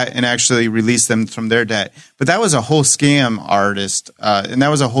at that and actually release them from their debt. But that was a whole scam artist, and that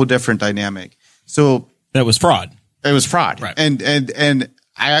was a whole different dynamic. So that was fraud. It was fraud. Right. And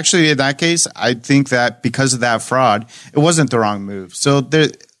I actually, in that case, I think that because of that fraud, it wasn't the wrong move. So there,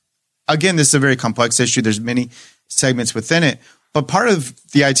 again, this is a very complex issue. There's many segments within it. But part of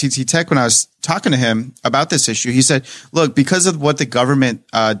the ITT Tech, when I was talking to him about this issue, he said, look, because of what the government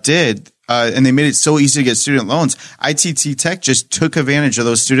did, and they made it so easy to get student loans, ITT Tech just took advantage of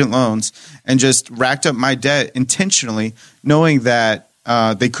those student loans and just racked up my debt intentionally, knowing that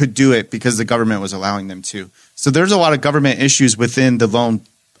they could do it because the government was allowing them to. So there's a lot of government issues within the loan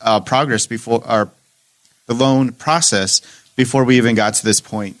progress before, or the loan process before we even got to this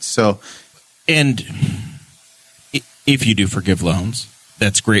point. So, and if you do forgive loans,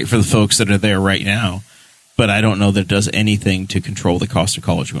 that's great for the folks that are there right now. But I don't know that it does anything to control the cost of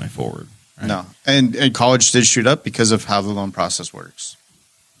college going forward. Right? No. And college did shoot up because of how the loan process works.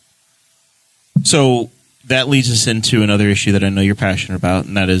 So that leads us into another issue that I know you're passionate about,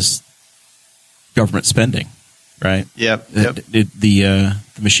 and that is government spending, right? Yep. The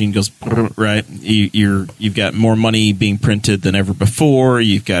machine goes right. You've got more money being printed than ever before.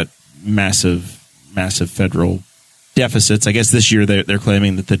 You've got massive federal deficits. I guess this year they're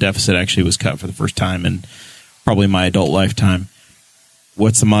claiming that the deficit actually was cut for the first time in probably my adult lifetime.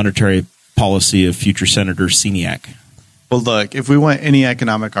 What's the monetary policy of future Senator Sceniak? Well, look, if we want any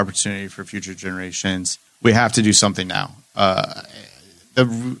economic opportunity for future generations, we have to do something now.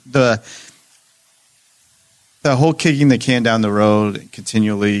 The whole kicking the can down the road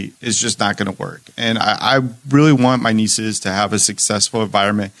continually is just not going to work. And I really want my nieces to have a successful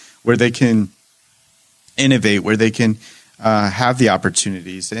environment where they can innovate, where they can have the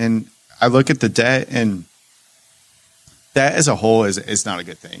opportunities. And I look at the debt, and debt as a whole is not a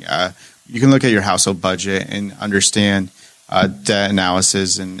good thing. You can look at your household budget and understand debt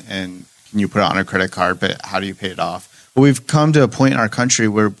analysis and can you put it on a credit card, but how do you pay it off? But we've come to a point in our country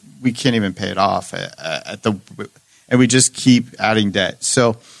where we can't even pay it off and we just keep adding debt.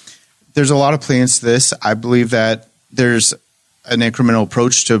 So there's a lot of plans to this. I believe that there's an incremental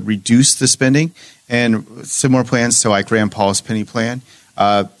approach to reduce the spending and similar plans to like Rand Paul's penny plan.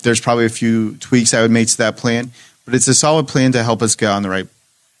 There's probably a few tweaks I would make to that plan, but it's a solid plan to help us get on the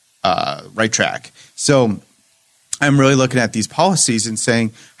right track. So I'm really looking at these policies and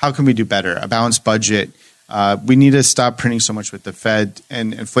saying, how can we do better? A balanced budget. We need to stop printing so much with the Fed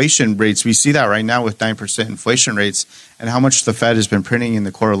and inflation rates. We see that right now with 9% inflation rates and how much the Fed has been printing and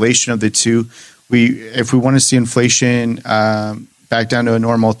the correlation of the two. If we want to see inflation back down to a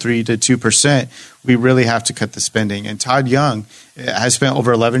normal 3 to 2%, we really have to cut the spending. And Todd Young has spent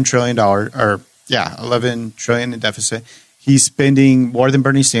over $11 trillion, $11 trillion in deficit. He's spending more than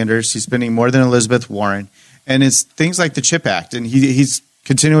Bernie Sanders. He's spending more than Elizabeth Warren. And it's things like the CHIP Act. And he's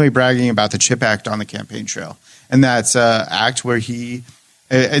continually bragging about the CHIP Act on the campaign trail. And that's an act where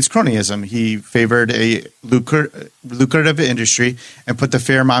it's cronyism. He favored a lucrative industry and put the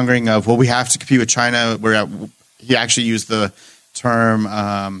fear mongering of, well, we have to compete with China. He actually used the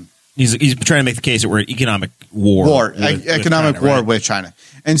term. He's trying to make the case that we're at economic war. Economic war with China.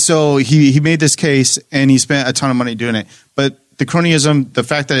 And so he made this case and he spent a ton of money doing it. But the cronyism, the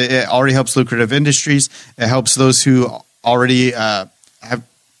fact that it already helps lucrative industries, it helps those who already have.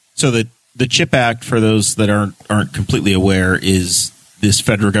 So the CHIP Act, for those that aren't completely aware, is this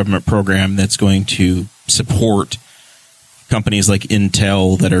federal government program that's going to support companies like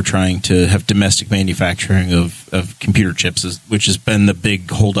Intel that are trying to have domestic manufacturing of computer chips, which has been the big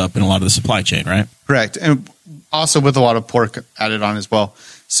holdup in a lot of the supply chain, right? Correct. And also with a lot of pork added on as well.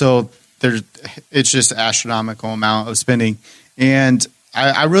 So it's just astronomical amount of spending. And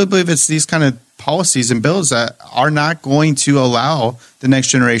I really believe it's these kind of policies and bills that are not going to allow the next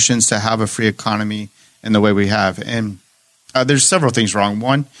generations to have a free economy in the way we have. And there's several things wrong.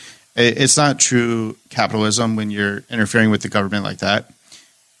 One, it's not true capitalism when you're interfering with the government like that.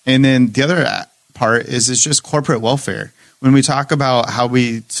 And then the other part is it's just corporate welfare. When we talk about how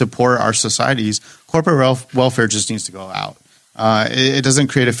we support our societies, corporate welfare just needs to go out. It doesn't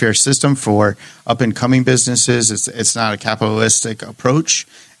create a fair system for up-and-coming businesses. It's not a capitalistic approach.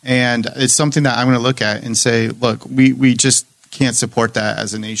 And it's something that I'm going to look at and say, look, we just can't support that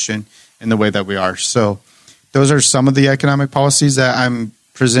as a nation in the way that we are. So those are some of the economic policies that I'm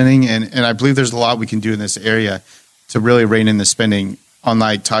presenting. And I believe there's a lot we can do in this area to really rein in the spending,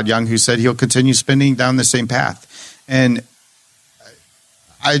 unlike Todd Young, who said he'll continue spending down the same path. And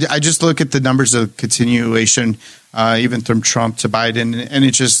I just look at the numbers of continuation, even from Trump to Biden, and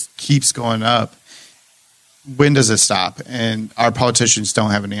it just keeps going up. When does it stop? And our politicians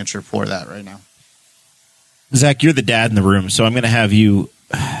don't have an answer for that right now. Zach, you're the dad in the room, so I'm going to have you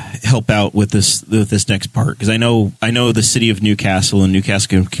help out with this next part? Because I know the city of Newcastle and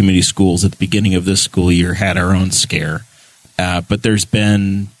Newcastle Community Schools at the beginning of this school year had our own scare, but there's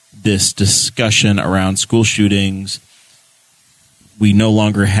been this discussion around school shootings. We no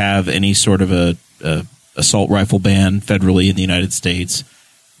longer have any sort of a assault rifle ban federally in the United States.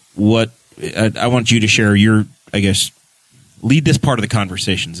 I want you to share your, I guess, lead this part of the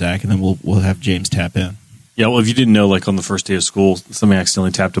conversation, Zach, and then we'll have James tap in. Yeah, well, if you didn't know, like on the first day of school, somebody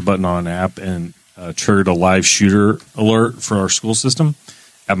accidentally tapped a button on an app and triggered a live shooter alert for our school system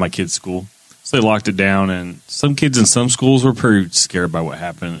at my kid's school. So they locked it down, and some kids in some schools were pretty scared by what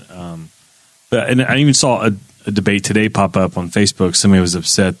happened. And I even saw a debate today pop up on Facebook. Somebody was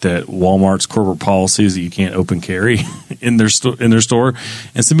upset that Walmart's corporate policy is that you can't open carry in their store,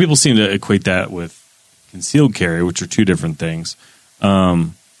 and some people seem to equate that with concealed carry, which are two different things.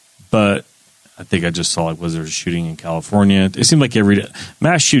 But I think I just saw was there a shooting in California? It seemed like every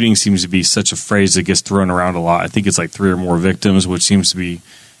mass shooting seems to be such a phrase that gets thrown around a lot. I think it's like 3 or more victims, which seems to be,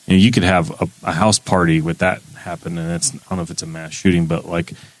 you could have a house party with that happen, and I don't know if it's a mass shooting, but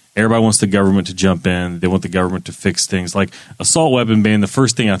like everybody wants the government to jump in. They want the government to fix things. Like assault weapon ban, the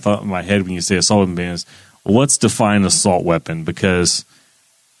first thing I thought in my head when you say assault weapon ban is, well, let's define assault weapon, because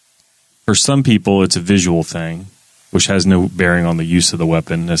for some people it's a visual thing, which has no bearing on the use of the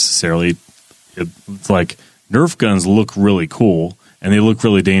weapon necessarily. It's like Nerf guns look really cool and they look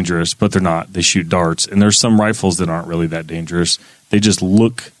really dangerous, but they're not. They shoot darts. And there's some rifles that aren't really that dangerous. They just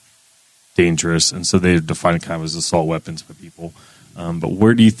look dangerous, and so they define it kind of as assault weapons by people. But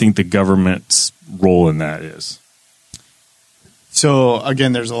where do you think the government's role in that is? So,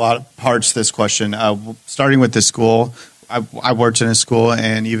 again, there's a lot of parts to this question. Starting with the school, I worked in a school,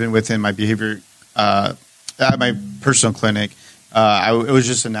 and even within my behavior, at my personal clinic, it was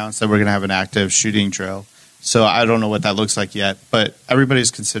just announced that we're going to have an active shooting drill. So I don't know what that looks like yet, but everybody's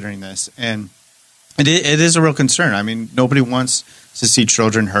considering this. And it is a real concern. I mean, nobody wants to see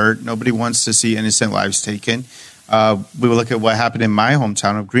children hurt. Nobody wants to see innocent lives taken. We will look at what happened in my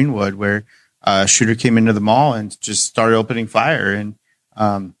hometown of Greenwood, where a shooter came into the mall and just started opening fire.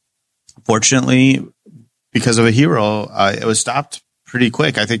 And fortunately, because of a hero, it was stopped pretty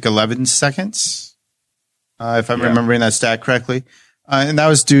quick. I think 11 seconds, if I'm remembering that stat correctly. And that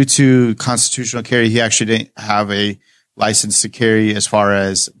was due to constitutional carry. He actually didn't have a license to carry as far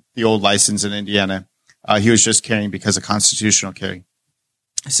as the old license in Indiana. He was just carrying because of constitutional carry.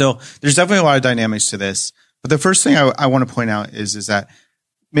 So there's definitely a lot of dynamics to this. But the first thing I want to point out is that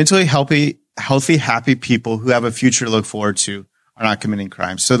mentally healthy, happy people who have a future to look forward to are not committing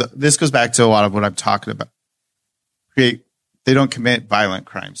crimes. So this goes back to a lot of what I'm talking about. They don't commit violent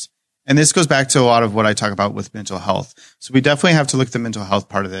crimes. And this goes back to a lot of what I talk about with mental health. So we definitely have to look at the mental health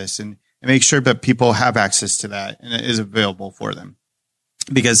part of this and make sure that people have access to that and it is available for them.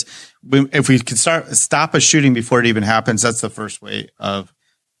 Because if we can stop a shooting before it even happens, that's the first way of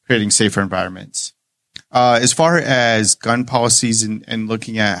creating safer environments. As far as gun policies and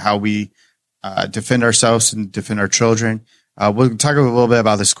looking at how we defend ourselves and defend our children, we'll talk a little bit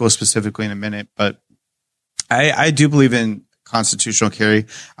about the school specifically in a minute. But I do believe in constitutional carry.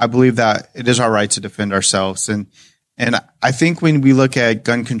 I believe that it is our right to defend ourselves. And I think when we look at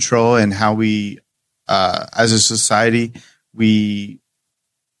gun control and how we, as a society, we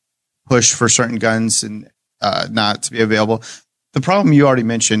push for certain guns and not to be available. The problem you already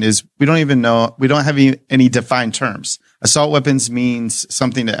mentioned is we don't have any defined terms. Assault weapons means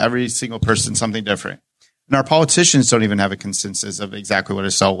something to every single person, something different. And our politicians don't even have a consensus of exactly what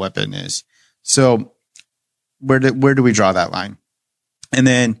assault weapon is. So where do we draw that line? And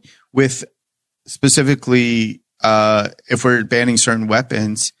then with specifically, if we're banning certain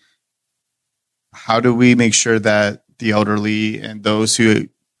weapons, how do we make sure that the elderly and those who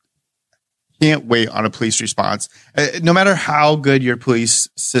can't wait on a police response, no matter how good your police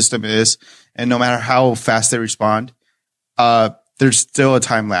system is and no matter how fast they respond, there's still a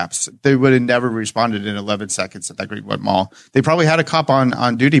time lapse. They would have never responded in 11 seconds at that Greenwood Mall. They probably had a cop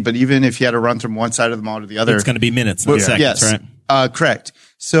on duty, but even if you had to run from one side of the mall to the other, it's going to be minutes, not seconds, yes, right? Correct.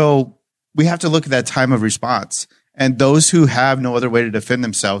 So we have to look at that time of response, and those who have no other way to defend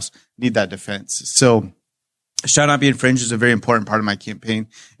themselves need that defense. So shall not be infringed is a very important part of my campaign.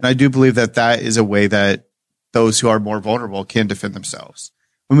 And I do believe that that is a way that those who are more vulnerable can defend themselves.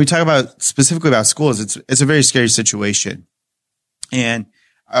 When we talk about specifically about schools, it's a very scary situation. And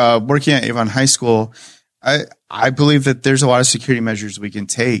working at Avon High School, I believe that there's a lot of security measures we can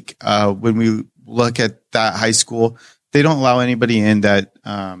take. When we look at that high school, they don't allow anybody in that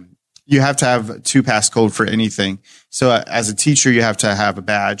you have to have 2 passcode for anything. So as a teacher, you have to have a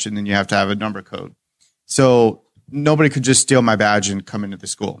badge and then you have to have a number code. So nobody could just steal my badge and come into the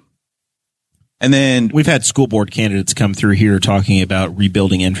school. And then we've had school board candidates come through here talking about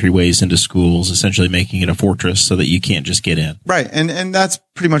rebuilding entryways into schools, essentially making it a fortress so that you can't just get in. Right. And that's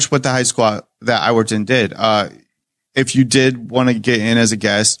pretty much what the high school that I worked in did. If you did want to get in as a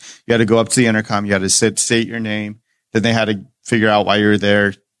guest, you had to go up to the intercom. You had to state your name. Then they had to figure out why you were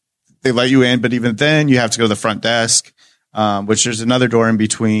there. They let you in, but even then you have to go to the front desk, which there's another door in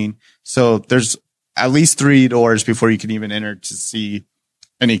between. So there's at least 3 doors before you can even enter to see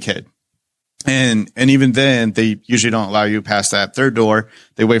any kid. And even then they usually don't allow you past that 3rd door.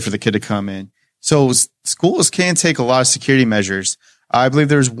 They wait for the kid to come in. So schools can take a lot of security measures. I believe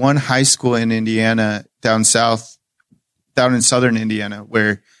there's one high school in Indiana down in southern Indiana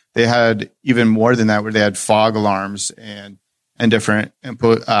where they had even more than that, where they had fog alarms and different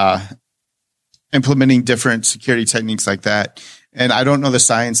implementing different security techniques like that. And I don't know the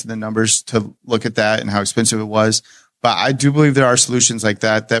science and the numbers to look at that and how expensive it was. But I do believe there are solutions like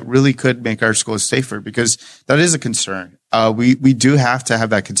that really could make our schools safer, because that is a concern. We do have to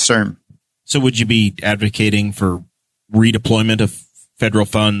have that concern. So would you be advocating for redeployment of federal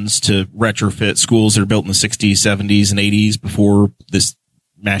funds to retrofit schools that are built in the 60s, 70s, and 80s before this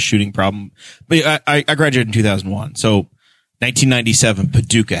mass shooting problem? But I graduated in 2001. So 1997,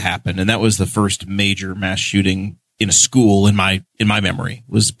 Paducah happened, and that was the first major mass shooting in a school in my memory,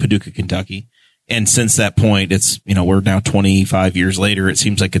 was Paducah, Kentucky. And since that point, it's, we're now 25 years later. It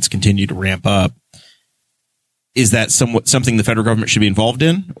seems like it's continued to ramp up. Is that something the federal government should be involved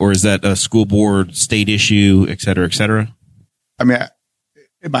in, or is that a school board, state issue, et cetera, et cetera? I mean,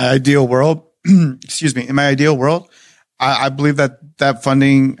 in my ideal world, I believe that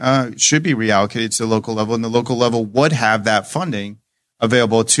funding should be reallocated to the local level, and the local level would have that funding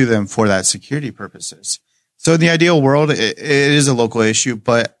available to them for that security purposes. So in the ideal world, it is a local issue,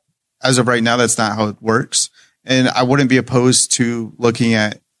 but as of right now, that's not how it works. And I wouldn't be opposed to looking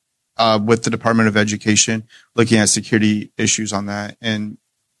at, with the Department of Education, looking at security issues on that and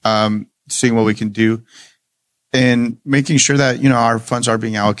seeing what we can do and making sure that, our funds are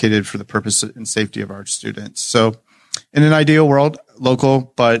being allocated for the purpose and safety of our students. So in an ideal world,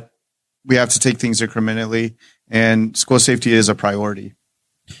 local, but we have to take things incrementally, and school safety is a priority.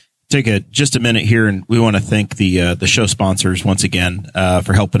 Take just a minute here, and we want to thank the show sponsors once again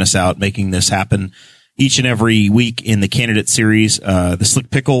for helping us out, making this happen each and every week in the candidate series. The Slick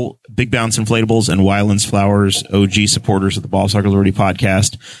Pickle, Big Bounce Inflatables, and Wyland's Flowers, OG supporters of the Ball Soccer Liberty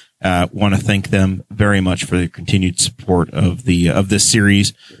podcast. Want to thank them very much for their continued support of this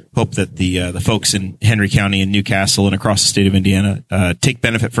series. Hope that the folks in Henry County and Newcastle and across the state of Indiana take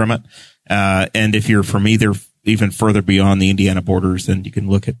benefit from it. And if you're from even further beyond the Indiana borders, then you can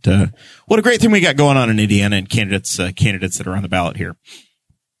look at what a great thing we got going on in Indiana and candidates that are on the ballot here.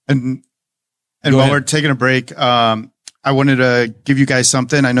 And while we're taking a break, I wanted to give you guys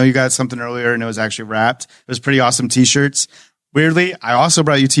something. I know you got something earlier, and it was actually wrapped. It was pretty awesome T-shirts. Weirdly, I also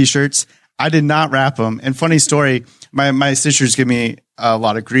brought you T-shirts. I did not wrap them. And funny story, my sisters give me a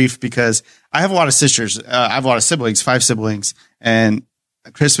lot of grief because I have a lot of sisters. I have a lot of siblings, 5 siblings, and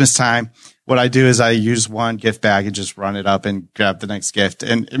at Christmas time, what I do is I use one gift bag and just run it up and grab the next gift.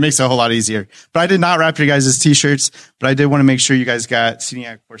 And it makes it a whole lot easier. But I did not wrap your guys' T-shirts, but I did want to make sure you guys got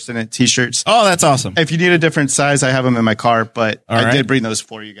Sceniak or Senate T-shirts. Oh, that's awesome. If you need a different size, I have them in my car, but I did bring those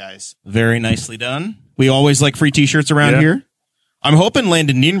for you guys. Very nicely done. We always like free T-shirts around here. I'm hoping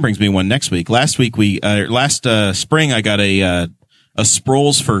Landon Dean brings me one next week. Last week, last spring, I got a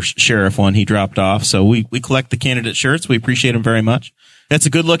Sproles for Sheriff one he dropped off. So we collect the candidate shirts. We appreciate them very much. That's a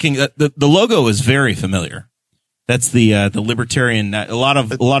good looking. The logo is very familiar. That's the libertarian. A lot of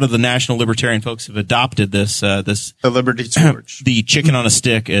the national libertarian folks have adopted this. The Liberty Torch, the chicken on a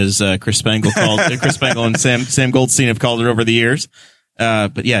stick, as Chris Spangle and Sam Goldstein have called it over the years.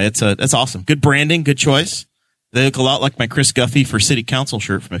 But yeah, that's awesome. Good branding, good choice. They look a lot like my Chris Guffey for City Council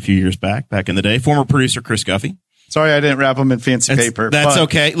shirt from a few years back in the day. Former producer Chris Guffey. Sorry, I didn't wrap them in fancy paper. That's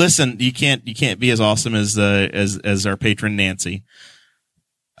okay. Listen, you can't be as awesome as our patron Nancy.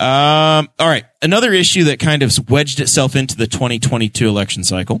 All right. Another issue that kind of wedged itself into the 2022 election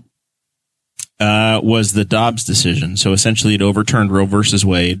cycle, was the Dobbs decision. So essentially it overturned Roe versus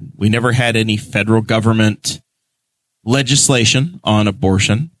Wade. We never had any federal government legislation on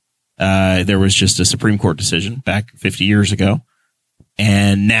abortion. There was just a Supreme Court decision back 50 years ago.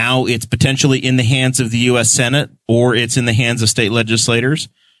 And now it's potentially in the hands of the U.S. Senate, or it's in the hands of state legislators.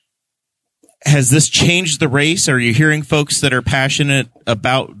 Has this changed the race? Are you hearing folks that are passionate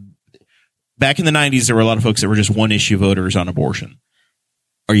about, back in the 90s, there were a lot of folks that were just one issue voters on abortion.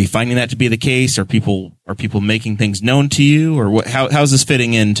 Are you finding that to be the case? Are people making things known to you, or what, how's this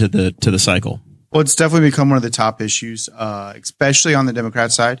fitting into the cycle? Well, it's definitely become one of the top issues, especially on the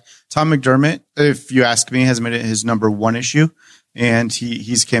Democrat side. Tom McDermott, if you ask me, has made it his number one issue, and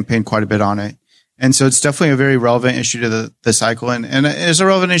he's campaigned quite a bit on it. And so it's definitely a very relevant issue to the cycle, and it's a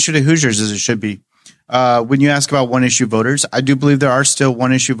relevant issue to Hoosiers, as it should be. When you ask about one issue voters, I do believe there are still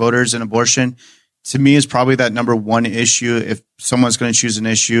one issue voters, and abortion, to me, is probably that number one issue. If someone's going to choose an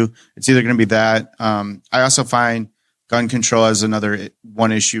issue, it's either going to be that. I also find gun control as another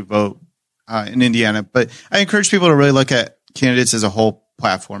one issue vote in Indiana. But I encourage people to really look at candidates as a whole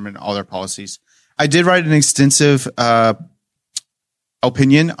platform and all their policies. I did write an extensive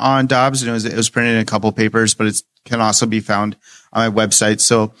opinion on Dobbs, and it was printed in a couple papers, but it can also be found on my website.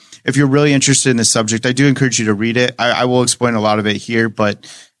 So if you're really interested in this subject, I do encourage you to read it. I will explain a lot of it here, but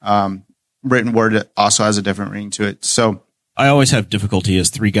written word also has a different ring to it. So I always have difficulty as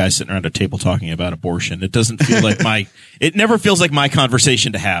three guys sitting around a table talking about abortion. It doesn't feel like it never feels like my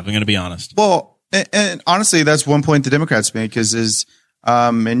conversation to have. I'm going to be honest. Well, and honestly, that's one point the Democrats make is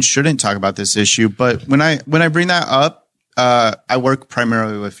men shouldn't talk about this issue. But when I bring that up, I work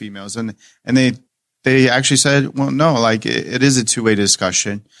primarily with females, and they actually said, well, no, like it is a two-way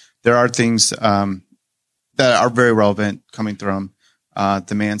discussion. There are things that are very relevant coming from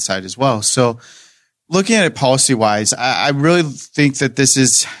the man side as well. So looking at it policy-wise, I really think that this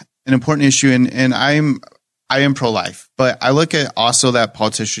is an important issue, and I am pro-life, but I look at also that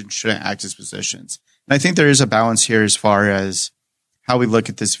politicians shouldn't act as physicians. And I think there is a balance here as far as how we look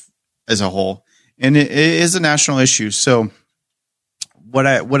at this as a whole. And it is a national issue. So what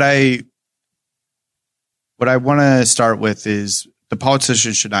I want to start with is the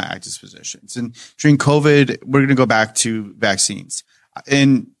politicians should not act as physicians. And during COVID, we're going to go back to vaccines.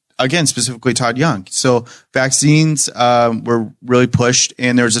 And again, specifically Todd Young. So vaccines were really pushed,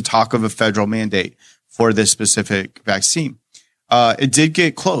 and there was a talk of a federal mandate for this specific vaccine. It did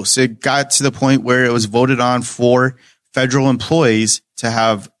get close. It got to the point where it was voted on for federal employees to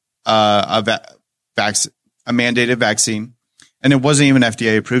have a mandated vaccine, and it wasn't even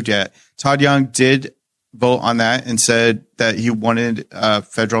FDA approved yet. Todd Young did vote on that and said that he wanted a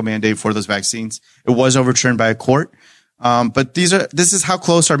federal mandate for those vaccines. It was overturned by a court. But this is how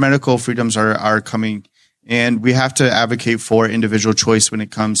close our medical freedoms are coming. And we have to advocate for individual choice when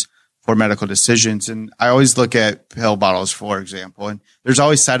it comes for medical decisions. And I always look at pill bottles, for example, and there's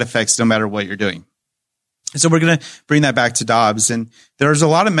always side effects no matter what you're doing. So we're going to bring that back to Dobbs. And there's a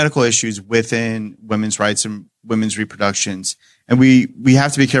lot of medical issues within women's rights and women's reproductions. And we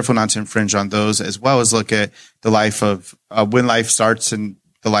have to be careful not to infringe on those, as well as look at the life of when life starts and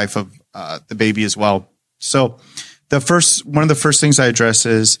the life of the baby as well. So one of the first things I address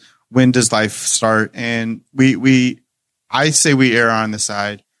is, when does life start? And I say we err on the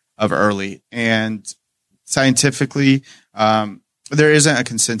side of early, and scientifically, there isn't a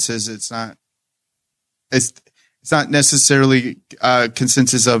consensus. It's not necessarily a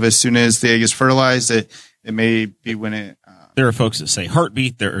consensus of as soon as the egg is fertilized. It may be when it. There are folks that say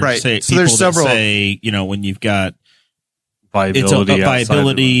heartbeat. There are right. say So people there's several. that say, when you've got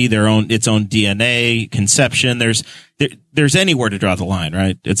viability, its own DNA, conception. There's anywhere to draw the line,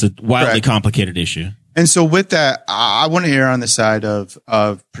 right? It's a wildly complicated issue. And so with that, I want to err on the side of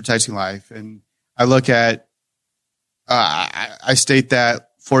protecting life. And I look at, I state that,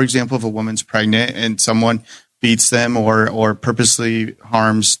 for example, if a woman's pregnant and someone beats them or purposely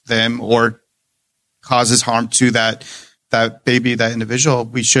harms them or causes harm to that baby, that individual,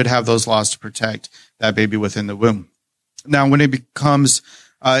 we should have those laws to protect that baby within the womb. Now, when it becomes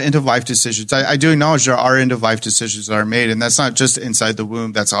end-of-life decisions, I do acknowledge there are end-of-life decisions that are made, and that's not just inside the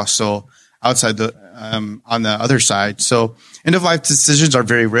womb, that's also outside on the other side. So end-of-life decisions are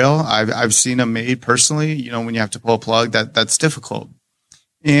very real. I've seen them made personally. When you have to pull a plug, that's difficult.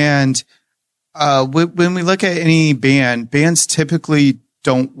 And when we look at any bans typically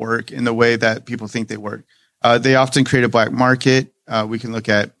don't work in the way that people think they work. They often create a black market. We can look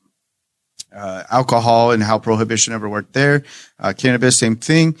at alcohol and how prohibition ever worked there. Cannabis, same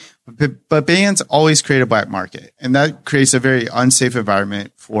thing. But bans always create a black market, and that creates a very unsafe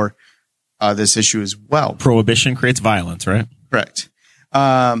environment for this issue as well. Prohibition creates violence, right? Correct.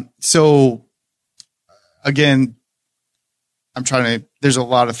 So again, there's a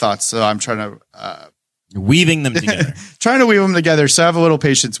lot of thoughts, so I'm trying to weaving them together. Trying to weave them together. So have a little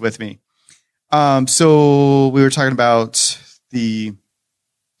patience with me. So we were talking about the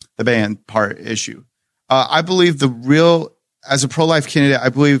ban part issue. I believe as a pro-life candidate, I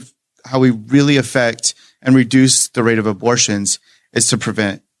believe how we really affect and reduce the rate of abortions is to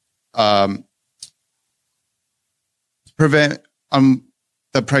prevent the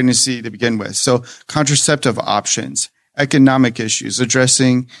pregnancy to begin with. So contraceptive options, economic issues,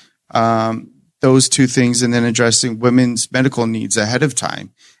 addressing those two things and then addressing women's medical needs ahead of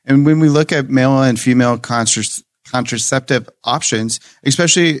time. And when we look at male and female contraceptive options,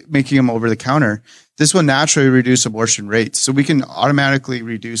 especially making them over the counter, this will naturally reduce abortion rates. So we can automatically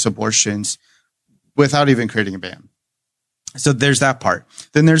reduce abortions without even creating a ban. So there's that part.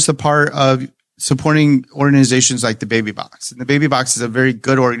 Then there's the part of supporting organizations like the Baby Box. And the Baby Box is a very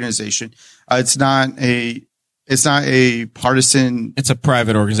good organization. It's not a partisan. It's a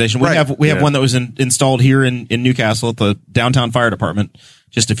private organization. We have one that was installed here in Newcastle at the downtown fire department,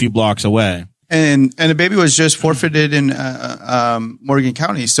 just a few blocks away. And a baby was just forfeited in Morgan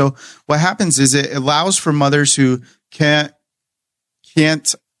County. So what happens is it allows for mothers who can't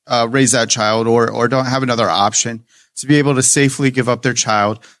raise that child or don't have another option to be able to safely give up their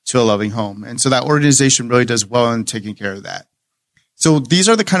child to a loving home. And so that organization really does well in taking care of that. So these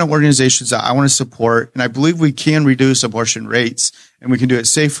are the kind of organizations that I want to support. And I believe we can reduce abortion rates and we can do it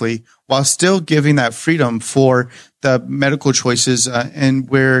safely while still giving that freedom for the medical choices and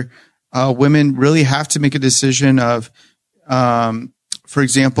where women really have to make a decision of, for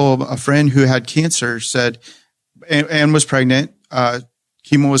example, a friend who had cancer said, and was pregnant,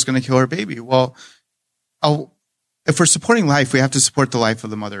 chemo was going to kill her baby. Well, if we're supporting life, we have to support the life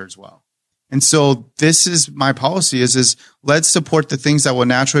of the mother as well. And so this is my policy is let's support the things that will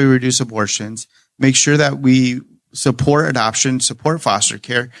naturally reduce abortions, make sure that we support adoption, support foster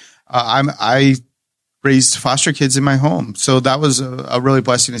care. I raised foster kids in my home. So that was a really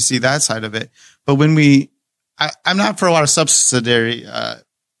blessing to see that side of it. But when I'm not for a lot of subsidiary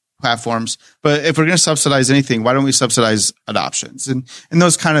platforms, but if we're going to subsidize anything, why don't we subsidize adoptions and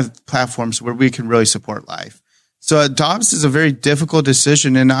those kind of platforms where we can really support life? So adopts is a very difficult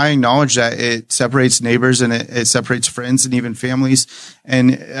decision, and I acknowledge that it separates neighbors and it separates friends and even families,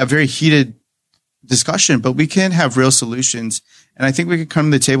 and a very heated discussion, but we can have real solutions. And I think we can come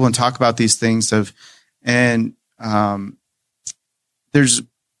to the table and talk about these things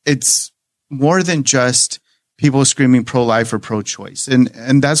it's more than just people screaming pro-life or pro-choice.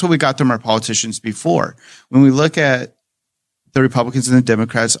 And that's what we got from our politicians before. When we look at the Republicans and the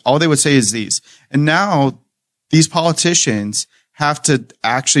Democrats, all they would say is these. And now these politicians have to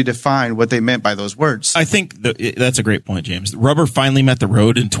actually define what they meant by those words. I think that's a great point, James. Rubber finally met the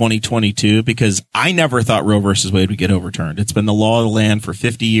road in 2022 because I never thought Roe versus Wade would get overturned. It's been the law of the land for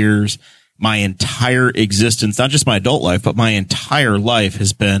 50 years. My entire existence, not just my adult life, but my entire life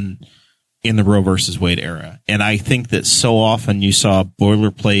has been in the Roe versus Wade era. And I think that so often you saw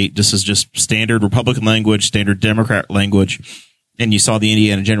boilerplate. This is just standard Republican language, standard Democrat language. And you saw the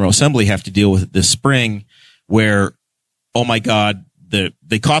Indiana General Assembly have to deal with it this spring where, oh my God,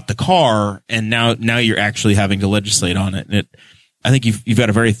 they caught the car and now you're actually having to legislate on it. And I think you've got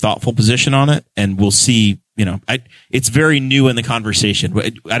a very thoughtful position on it, and we'll see, it's very new in the conversation,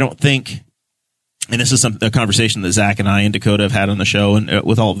 but I don't think, and this is a conversation that Zach and I and Dakota have had on the show and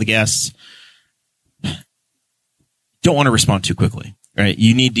with all of the guests, don't want to respond too quickly, right?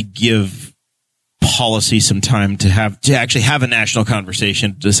 You need to give policy some time to actually have a national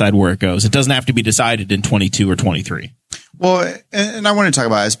conversation to decide where it goes. It doesn't have to be decided in 22 or 23. Well, and I want to talk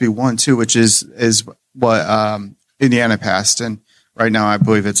about SB 1 too, which is what Indiana passed, and right now I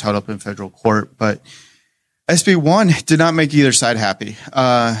believe it's held up in federal court. But SB 1 did not make either side happy.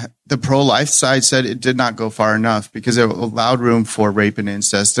 The pro-life side said it did not go far enough because it allowed room for rape and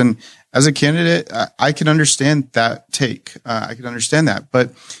incest. And as a candidate, I can understand that take. I can understand that.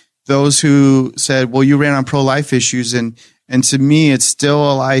 But those who said, well, you ran on pro-life issues, and to me, it's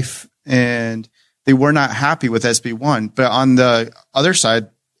still a life, and they were not happy with SB 1. But on the other side,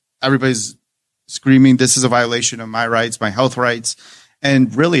 everybody's screaming, this is a violation of my rights, my health rights.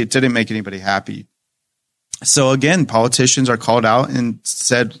 And really, it didn't make anybody happy. So again, politicians are called out and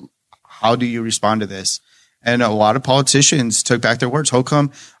said, how do you respond to this? And a lot of politicians took back their words.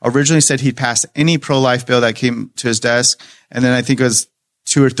 Holcomb originally said he'd pass any pro-life bill that came to his desk. And then I think it was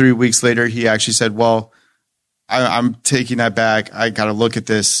 2 or 3 weeks later, he actually said, well, I'm taking that back. I got to look at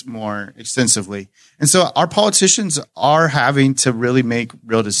this more extensively. And so our politicians are having to really make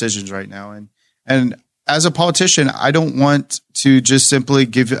real decisions right now. And as a politician, I don't want to just simply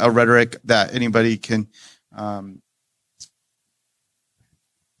give a rhetoric that anybody can,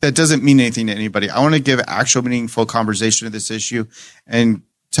 that doesn't mean anything to anybody. I want to give actual meaningful conversation to this issue and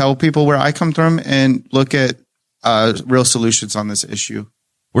tell people where I come from and look at real solutions on this issue.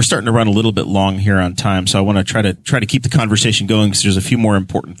 We're starting to run a little bit long here on time, so I want to try to keep the conversation going because there's a few more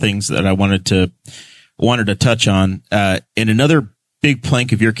important things that I wanted to touch on. And another big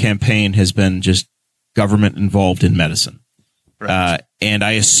plank of your campaign has been just government involved in medicine. Right. And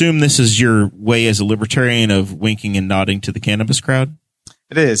I assume this is your way as a libertarian of winking and nodding to the cannabis crowd.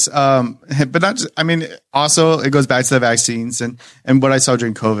 It is. But not just, I mean, also it goes back to the vaccines and what I saw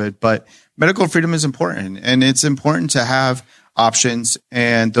during COVID, but medical freedom is important, and it's important to have options,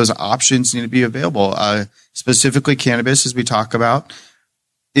 and those options need to be available. Specifically cannabis, as we talk about,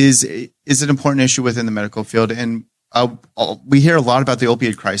 is an important issue within the medical field. And we hear a lot about the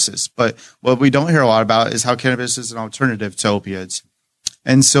opioid crisis, but what we don't hear a lot about is how cannabis is an alternative to opioids.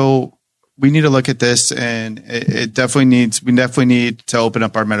 And so we need to look at this, and we definitely need to open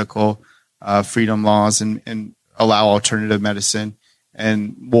up our medical freedom laws and allow alternative medicine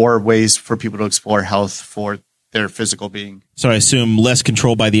and more ways for people to explore health for their physical being. So I assume less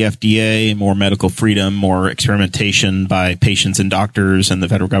control by the FDA, more medical freedom, more experimentation by patients and doctors, and the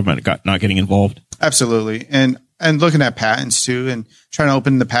federal government not getting involved. Absolutely. And looking at patents too, and trying to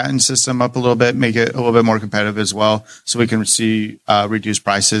open the patent system up a little bit, make it a little bit more competitive as well, so we can see reduced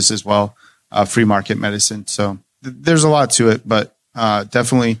prices as well, free market medicine. So there's a lot to it, but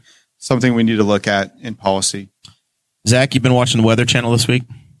definitely something we need to look at in policy. Zach, you've been watching the Weather Channel this week?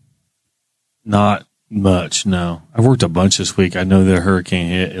 Not much, no. I've worked a bunch this week. I know the hurricane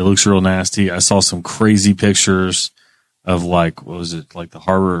hit. It looks real nasty. I saw some crazy pictures of like, what was it, like the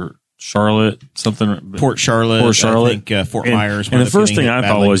harbor, Charlotte, something? Port Charlotte. I think Fort Myers. And the first thing I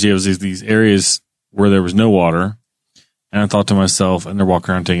thought was these areas where there was no water. And I thought to myself, and they're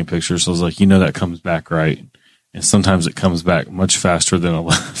walking around taking pictures. So I was like, that comes back, right? And sometimes it comes back much faster than it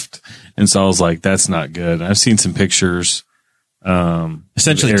left. And so I was like, that's not good. I've seen some pictures.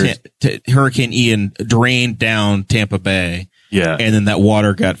 Essentially, Hurricane Ian drained down Tampa Bay. Yeah. And then that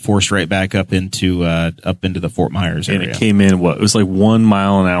water got forced right back up into the Fort Myers area. And it came in, it was like 1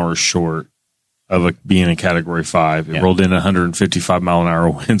 mile an hour short of being a category 5. It rolled in 155 mile an hour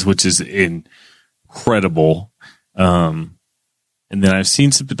winds, which is incredible. And then I've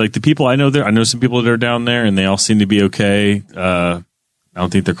seen some, like the people I know there, I know some people that are down there, and they all seem to be okay. I don't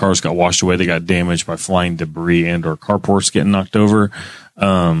think their cars got washed away. They got damaged by flying debris and or carports getting knocked over.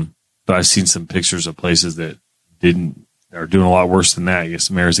 But I've seen some pictures of places that are doing a lot worse than that. I guess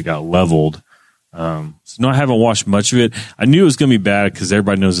some areas that got leveled. So no, I haven't watched much of it. I knew it was going to be bad because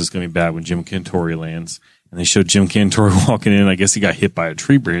everybody knows it's going to be bad when Jim Cantore lands. And they showed Jim Cantore walking in. I guess he got hit by a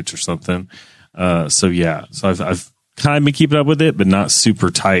tree branch or something. So I've kind of been keeping up with it, but not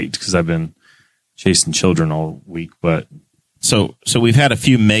super tight because I've been chasing children all week. But so we've had a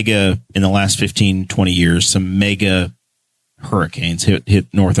few mega in the last 15, 20 years, some mega hurricanes hit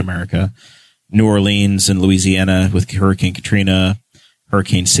North America. New Orleans and Louisiana with Hurricane Katrina,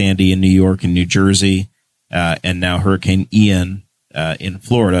 Hurricane Sandy in New York and New Jersey, and now Hurricane Ian in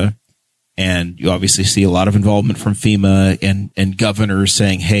Florida. And you obviously see a lot of involvement from FEMA and governors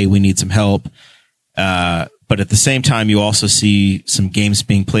saying, hey, we need some help. But at the same time, you also see some games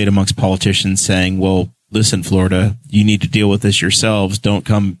being played amongst politicians saying, well, listen, Florida, you need to deal with this yourselves. Don't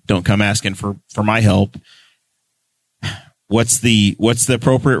come asking for my help. What's the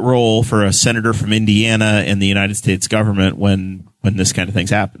appropriate role for a senator from Indiana in the United States government when this kind of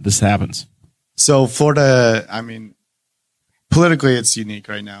this happens? So Florida, I mean, politically, it's unique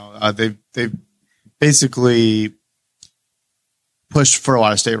right now. They've basically pushed for a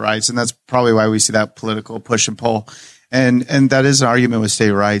lot of state rights, and that's probably why we see that political push and pull. And that is an argument with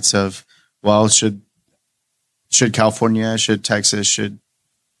state rights of, well, should California, should Texas, should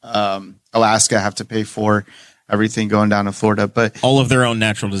Alaska have to pay for everything going down to Florida? But all of their own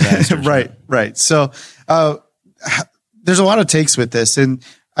natural disasters. Right. So there's a lot of takes with this. And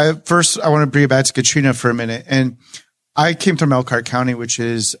I want to bring it back to Katrina for a minute. And I came from Elkhart County, which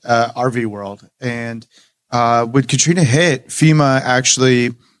is RV world. And when Katrina hit, FEMA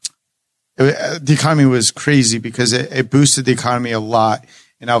actually, the economy was crazy because it boosted the economy a lot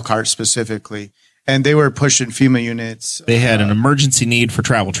in Elkhart specifically. And they were pushing FEMA units. They had an emergency need for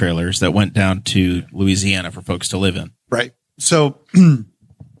travel trailers that went down to Louisiana for folks to live in. Right. So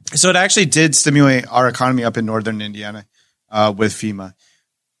it actually did stimulate our economy up in northern Indiana with FEMA.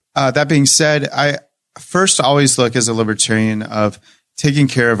 That being said, I first always look as a libertarian of taking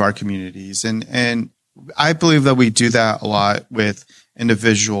care of our communities. And I believe that we do that a lot with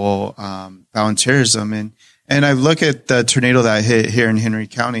individual volunteerism. And I look at the tornado that hit here in Henry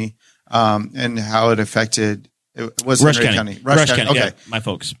County and how it affected. It was Rush Henry County. Rush County. Okay. Yeah, my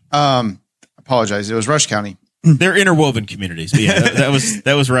folks. Apologize. It was Rush County. They're interwoven communities. But yeah,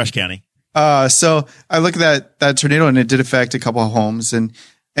 that was Rush County. So I look at that tornado, and it did affect a couple of homes, and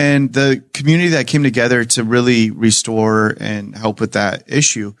the community that came together to really restore and help with that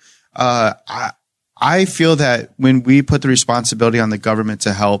issue. I feel that when we put the responsibility on the government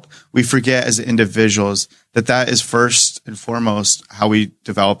to help, we forget as individuals that is first and foremost how we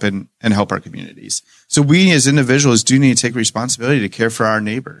develop and help our communities. So we as individuals do need to take responsibility to care for our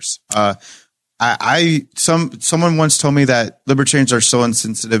neighbors. Someone once told me that libertarians are so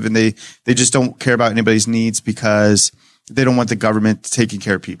insensitive and they just don't care about anybody's needs because they don't want the government taking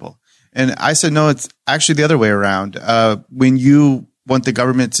care of people. And I said, no, it's actually the other way around. When you want the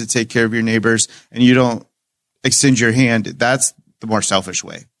government to take care of your neighbors and you don't extend your hand, that's the more selfish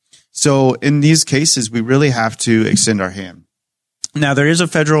way. So in these cases, we really have to extend our hand. Now there is a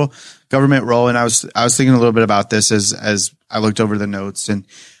federal government role, and I was thinking a little bit about this as I looked over the notes, and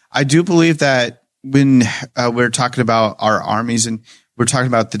I do believe that when we're talking about our armies and we're talking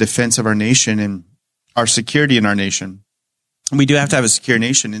about the defense of our nation and our security in our nation, we do have to have a secure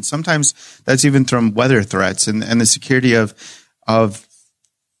nation. And sometimes that's even from weather threats and the security of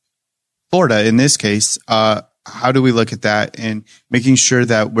Florida in this case. How do we look at that and making sure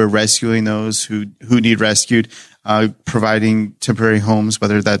that we're rescuing those who need rescued, providing temporary homes,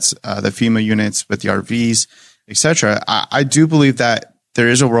 whether that's the FEMA units with the RVs, etc. I do believe that there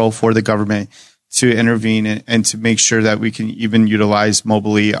is a role for the government to intervene and to make sure that we can even utilize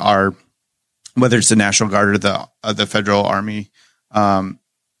mobily whether it's the National Guard or the Federal Army.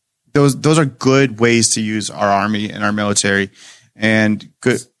 Those are good ways to use our Army and our military. And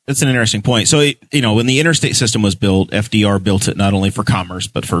good. That's an interesting point. So, when the interstate system was built, FDR built it not only for commerce,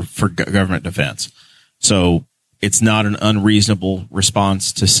 but for government defense. So it's not an unreasonable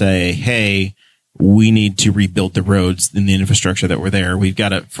response to say, hey, we need to rebuild the roads and the infrastructure that were there. We've got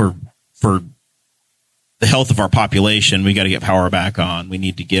to, for the health of our population, we got to get power back on. We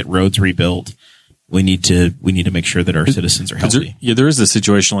need to get roads rebuilt. We need to make sure that our citizens are healthy. There is a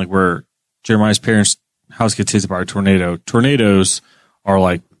situation like where Jeremiah's parents' house gets hit by a tornado. Tornadoes are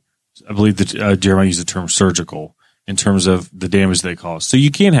like, I believe that Jeremiah used the term surgical in terms of the damage they cause. So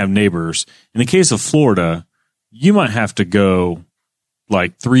you can't have neighbors. In the case of Florida, you might have to go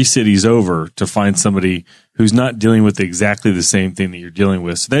like 3 cities over to find somebody who's not dealing with exactly the same thing that you're dealing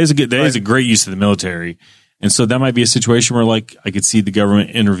with. So that is a great use of the military. And so that might be a situation where like I could see the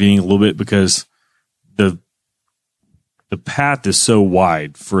government intervening a little bit because the path is so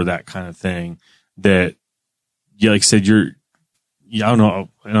wide for that kind of thing that, yeah, like I said, I don't know.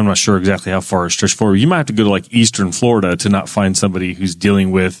 I'm not sure exactly how far it stretched forward. You might have to go to like Eastern Florida to not find somebody who's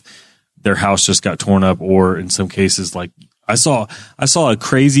dealing with their house just got torn up, or in some cases, like I saw a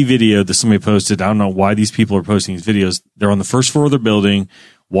crazy video that somebody posted. I don't know why these people are posting these videos. They're on the first floor of their building.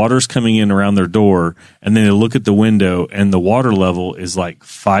 Water's coming in around their door, and then they look at the window, and the water level is like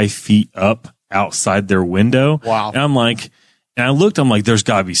 5 feet up outside their window. Wow! And I'm like. And I looked, I'm like, there's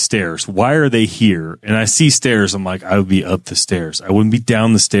got to be stairs. Why are they here? And I see stairs. I'm like, I would be up the stairs. I wouldn't be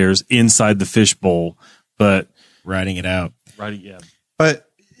down the stairs inside the fishbowl, but riding it out. Yeah. But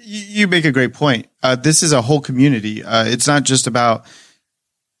you make a great point. This is a whole community. It's not just about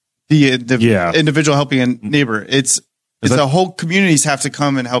the individual helping a neighbor. It's the whole communities have to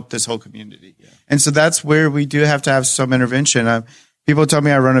come and help this whole community. Yeah. And so that's where we do have to have some intervention. People tell me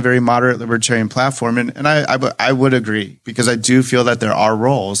I run a very moderate libertarian platform, and I would agree because I do feel that there are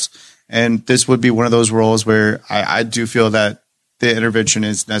roles, and this would be one of those roles where I do feel that the intervention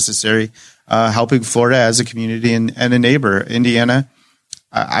is necessary. Helping Florida as a community and a neighbor, Indiana,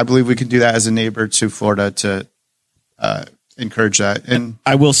 I believe we can do that as a neighbor to Florida to encourage that. And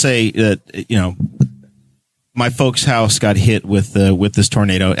I will say that my folks' house got hit with this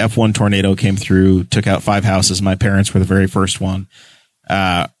tornado. F1 tornado came through, took out 5 houses. My parents were the very first one.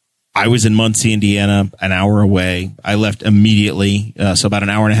 I was in Muncie, Indiana, an hour away. I left immediately. So about an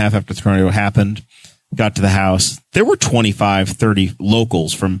hour and a half after the tornado happened, got to the house. There were 25, 30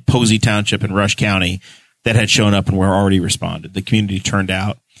 locals from Posey Township and Rush County that had shown up and were already responded. The community turned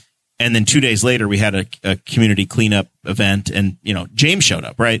out. And then 2 days later, we had a community cleanup event, and James showed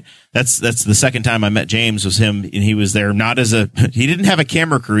up. Right, that's the second time I met James was him, and he was there he didn't have a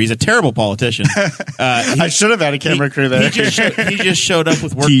camera crew. He's a terrible politician. I should have had a camera crew there. He just showed up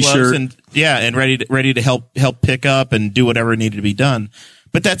with work gloves and ready to help pick up and do whatever needed to be done.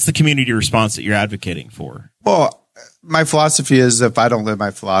 But that's the community response that you're advocating for. Well, my philosophy is if I don't live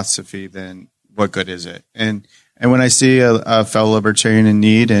my philosophy, then what good is it? And when I see a fellow libertarian in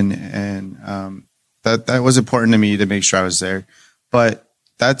need, and that was important to me to make sure I was there. But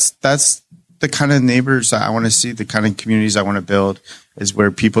that's the kind of neighbors I want to see, the kind of communities I want to build, is where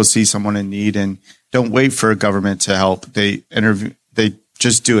people see someone in need and don't wait for a government to help. They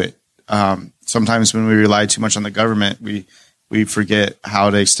just do it. Sometimes when we rely too much on the government, we forget how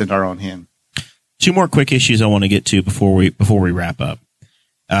to extend our own hand. 2 more quick issues I want to get to before we wrap up.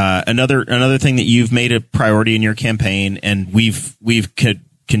 Another thing that you've made a priority in your campaign, and we've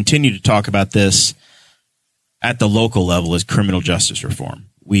continued to talk about this at the local level, is criminal justice reform.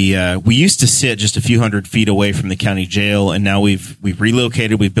 We used to sit just a few hundred feet away from the county jail, and now we've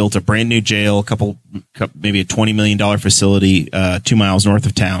relocated. We've built a brand new jail, maybe a $20 million facility 2 miles north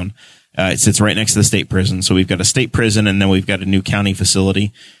of town. It sits right next to the state prison. So we've got a state prison, and then we've got a new county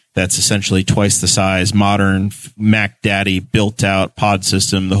facility that's essentially twice the size, modern, Mac Daddy, built out pod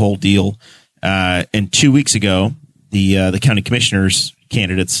system, the whole deal. And 2 weeks ago, the county commissioners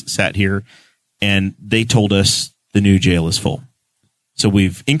candidates sat here, and they told us the new jail is full. So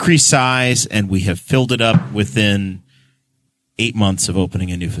we've increased size, and we have filled it up within 8 months of opening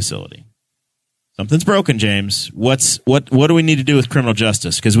a new facility. Something's broken, James. What do we need to do with criminal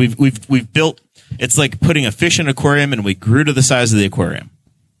justice? Because we've built. It's like putting a fish in an aquarium, and we grew to the size of the aquarium.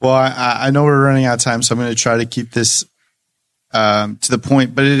 Well, I know we're running out of time, so I'm going to try to keep this to the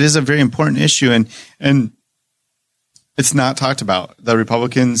point. But it is a very important issue, and it's not talked about. The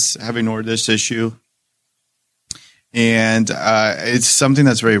Republicans have ignored this issue, and it's something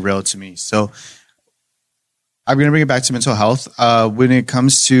that's very real to me. So I'm going to bring it back to mental health. When it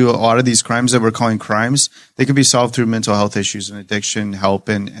comes to a lot of these crimes that we're calling crimes, they can be solved through mental health issues and addiction, help,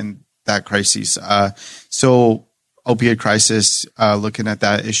 and that crises. So opioid crisis, looking at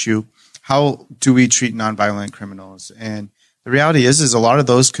that issue. How do we treat nonviolent criminals? And the reality is a lot of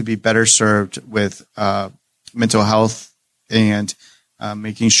those could be better served with mental health and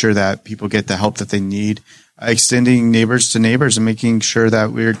making sure that people get the help that they need, extending neighbors to neighbors and making sure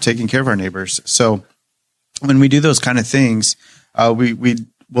that we're taking care of our neighbors. So when we do those kind of things, we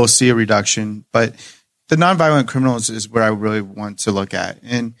will see a reduction. But the nonviolent criminals is where I really want to look at.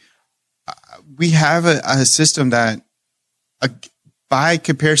 And we have a system that, by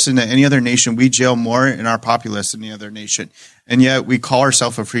comparison to any other nation, we jail more in our populace than any other nation. And yet we call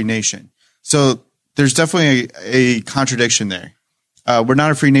ourselves a free nation. So there's definitely a contradiction there. We're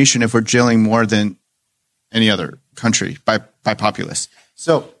not a free nation if we're jailing more than any other country by populace.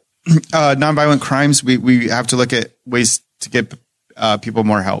 So nonviolent crimes, we have to look at ways to get people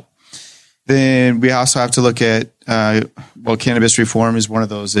more help. Then we also have to look at, cannabis reform is one of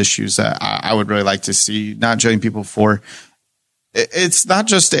those issues that I would really like to see, not jailing people for. It's not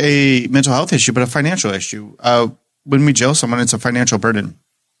just a mental health issue, but a financial issue. When we jail someone, it's a financial burden.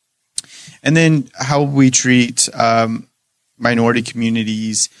 And then how we treat minority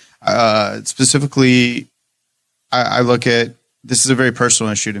communities. Specifically, I look at, this is a very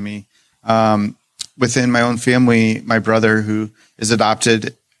personal issue to me. Within my own family, my brother, who is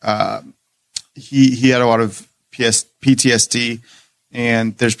adopted, he had a lot of PTSD,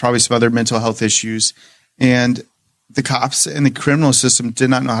 and there's probably some other mental health issues. And the cops and the criminal system did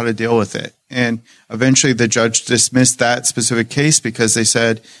not know how to deal with it. And eventually the judge dismissed that specific case because they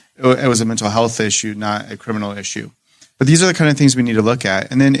said it was a mental health issue, not a criminal issue. But these are the kind of things we need to look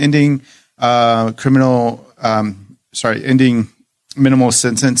at. And then ending minimal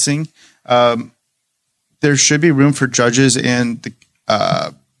sentencing. There should be room for judges and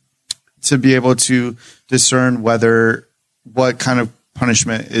to be able to discern what kind of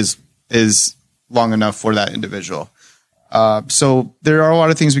punishment is long enough for that individual. So there are a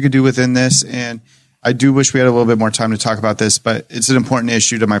lot of things we could do within this, and I do wish we had a little bit more time to talk about this, but it's an important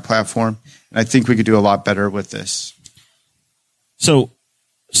issue to my platform, and I think we could do a lot better with this. So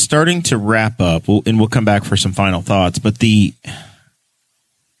starting to wrap up, we'll come back for some final thoughts, but the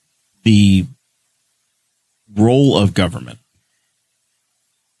role of government.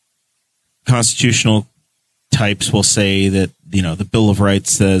 Constitutional types will say that, the Bill of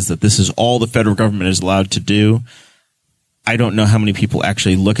Rights says that this is all the federal government is allowed to do. I don't know how many people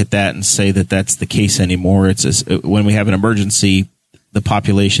actually look at that and say that that's the case anymore. When we have an emergency, the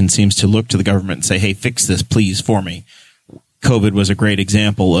population seems to look to the government and say, hey, fix this, please, for me. COVID was a great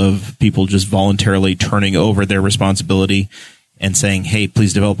example of people just voluntarily turning over their responsibility and saying, hey,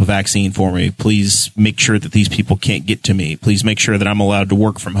 please develop a vaccine for me. Please make sure that these people can't get to me. Please make sure that I'm allowed to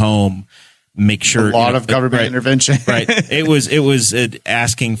work from home. Make sure a lot of government intervention. Right. It was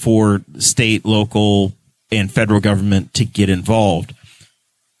asking for state, local, and federal government to get involved.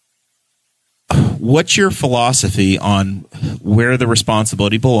 What's your philosophy on where the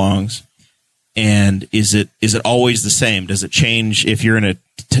responsibility belongs? And is it always the same? Does it change if you're in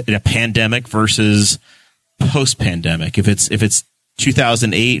a pandemic versus post-pandemic? If it's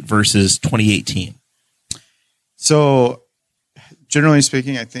 2008 versus 2018? So, generally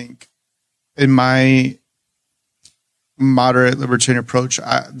speaking, I think in my moderate libertarian approach,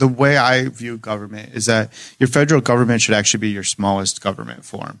 the way I view government is that your federal government should actually be your smallest government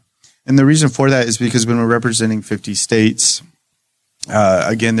form. And the reason for that is because when we're representing 50 states,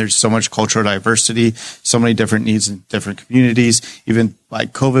 Again, there's so much cultural diversity, so many different needs in different communities. Even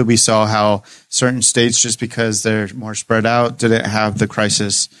like COVID, we saw how certain states, just because they're more spread out, didn't have the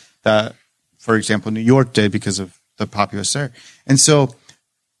crisis that, for example, New York did because of the populace there. And so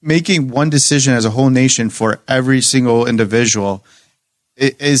making one decision as a whole nation for every single individual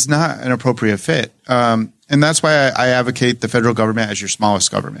is not an appropriate fit. And that's why I advocate the federal government as your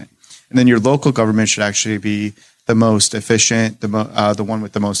smallest government. And then your local government should actually be the most efficient, the one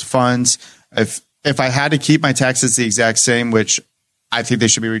with the most funds. If I had to keep my taxes the exact same, which I think they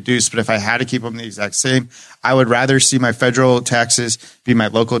should be reduced, but if I had to keep them the exact same, I would rather see my federal taxes be my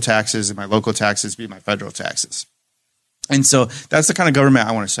local taxes and my local taxes be my federal taxes. And so that's the kind of government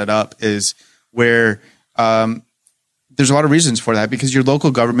I want to set up, is where there's a lot of reasons for that, because your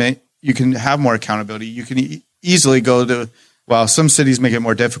local government, you can have more accountability. You can easily go to, well, some cities make it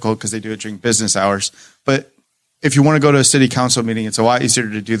more difficult because they do it during business hours. But if you want to go to a city council meeting, it's a lot easier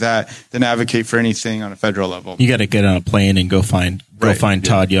to do that than advocate for anything on a federal level. You got to get on a plane and go find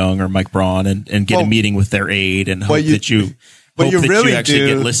Todd Young or Mike Braun and get a meeting with their aide and hope that you actually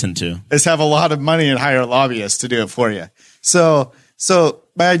get listened to. Is have a lot of money and hire lobbyists to do it for you. So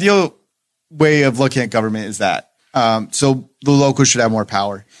my ideal way of looking at government is that. So the local should have more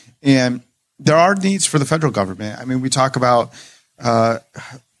power. And there are needs for the federal government. I mean, we talk about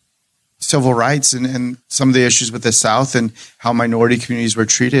civil rights and some of the issues with the South and how minority communities were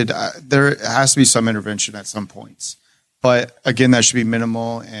treated. There has to be some intervention at some points. But again, that should be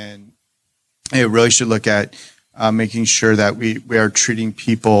minimal, and it really should look at making sure that we are treating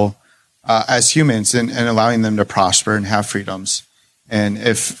people as humans and allowing them to prosper and have freedoms. And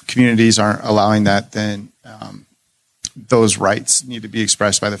if communities aren't allowing that, then those rights need to be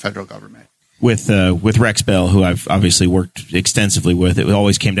expressed by the federal government. With Rex Bell, who I've obviously worked extensively with, it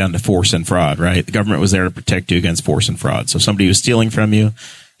always came down to force and fraud, right? The government was there to protect you against force and fraud. So if somebody was stealing from you,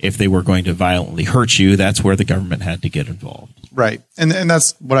 if they were going to violently hurt you, that's where the government had to get involved. Right. And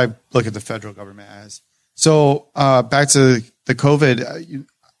that's what I look at the federal government as. So back to the COVID,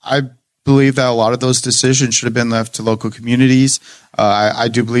 I believe that a lot of those decisions should have been left to local communities. I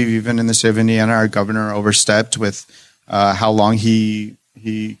do believe even in the state of Indiana, our governor overstepped with how long he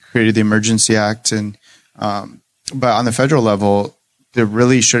created the Emergency Act. And but on the federal level, there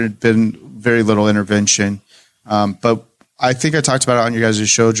really should have been very little intervention. But I think I talked about it on your guys'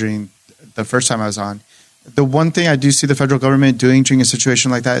 show during the first time I was on. The one thing I do see the federal government doing during a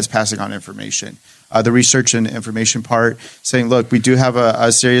situation like that is passing on information. The research and information part, saying, look, we do have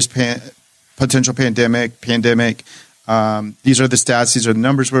a serious potential pandemic. These are the stats. These are the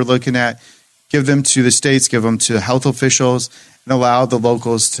numbers we're looking at. Give them to the states, give them to health officials, and allow the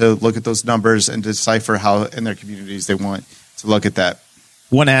locals to look at those numbers and decipher how in their communities they want to look at that.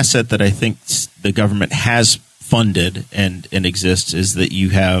 One asset that I think the government has funded and exists is that you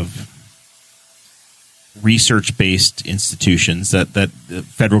have research-based institutions that the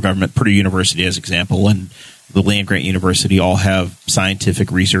federal government, Purdue University as example, and the land-grant university all have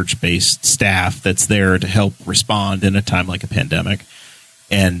scientific research-based staff that's there to help respond in a time like a pandemic.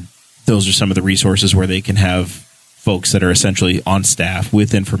 And those are some of the resources where they can have folks that are essentially on staff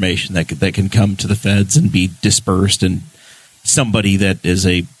with information that can come to the feds and be dispersed, and somebody that is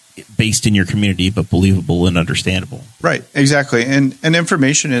based in your community but believable and understandable. Right, exactly. And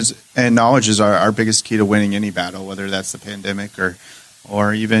information and knowledge is our biggest key to winning any battle, whether that's the pandemic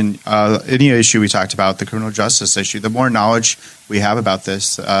or even any issue we talked about, the criminal justice issue. The more knowledge we have about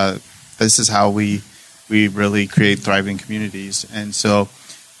this, this is how we really create thriving communities. And so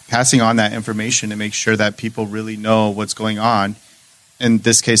passing on that information to make sure that people really know what's going on, in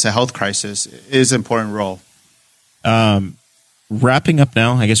this case, a health crisis, is an important role. Wrapping up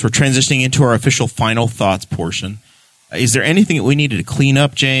now, I guess we're transitioning into our official final thoughts portion. Is there anything that we needed to clean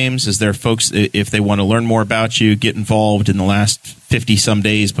up, James? Is there folks, if they want to learn more about you, get involved in the last 50-some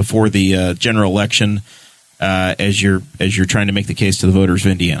days before the general election as you're trying to make the case to the voters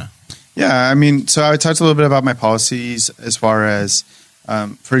of Indiana? Yeah, I mean, so I talked a little bit about my policies as far as,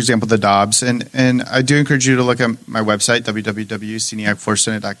 for example, the Dobbs. And I do encourage you to look at my website,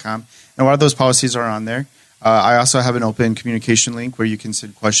 www.sceniak4senate.com. And a lot of those policies are on there. I also have an open communication link where you can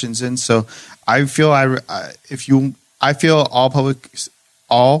send questions in. So I feel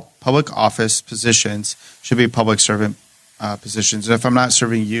all public office positions should be public servant positions. And if I'm not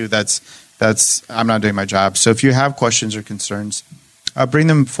serving you, that's I'm not doing my job. So if you have questions or concerns, bring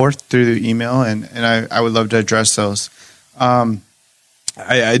them forth through the email, and I would love to address those.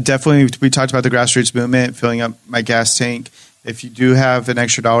 I definitely, we talked about the grassroots movement, filling up my gas tank. If you do have an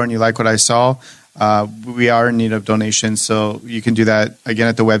extra dollar and you like what I saw, we are in need of donations, so you can do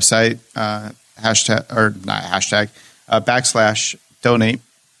donate.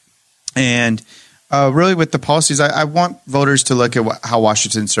 And really with the policies, I want voters to look at how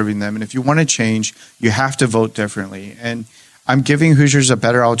Washington's serving them. And if you want to change, you have to vote differently. And I'm giving Hoosiers a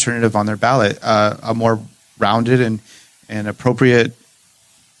better alternative on their ballot, a more rounded and appropriate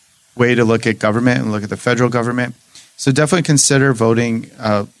way to look at government and look at the federal government. So definitely consider voting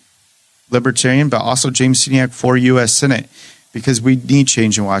Libertarian, but also James Sceniak for U.S. Senate, because we need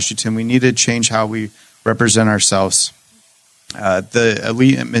change in Washington. We need to change how we represent ourselves. The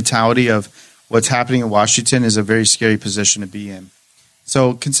elite mentality of what's happening in Washington is a very scary position to be in.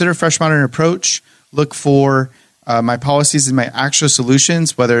 So consider fresh modern approach. Look for my policies and my actual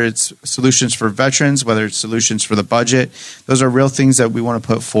solutions, whether it's solutions for veterans, whether it's solutions for the budget. Those are real things that we want to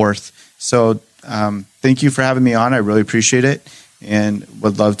put forth. So thank you for having me on. I really appreciate it, and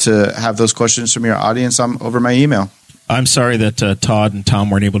would love to have those questions from your audience over my email. I'm sorry that Todd and Tom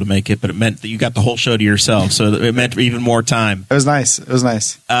weren't able to make it, but it meant that you got the whole show to yourself, so it meant even more time. It was nice.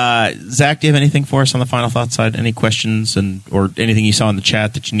 Zach, do you have anything for us on the final thought side? Any questions or anything you saw in the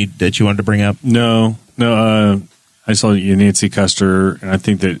chat that you wanted to bring up? No. I saw Nancy Custer, and I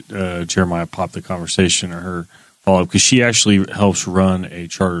think that Jeremiah popped the conversation or her follow up, because she actually helps run a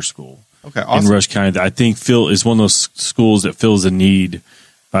charter school. Okay, awesome. In Rush County that I think is one of those schools that fills a need.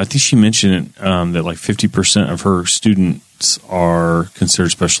 I think she mentioned that like 50% of her students are considered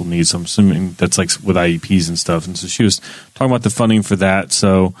special needs. I'm assuming that's like with IEPs and stuff. And so she was talking about the funding for that.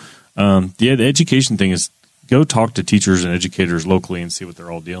 So, the education thing is go talk to teachers and educators locally and see what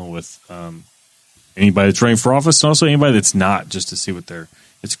they're all dealing with. Anybody that's running for office and also anybody that's not, just to see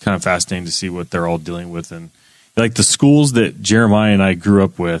it's kind of fascinating to see what they're all dealing with. And like the schools that Jeremiah and I grew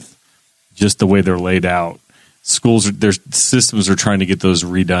up with, just the way they're laid out, their systems are trying to get those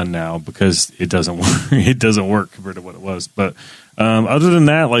redone now because it doesn't work. It doesn't work compared to what it was. But other than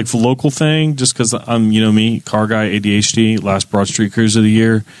that, like the local thing, just because I'm, me, car guy, ADHD, last Broad Street Cruise of the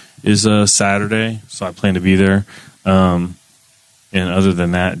year is Saturday, so I plan to be there. And other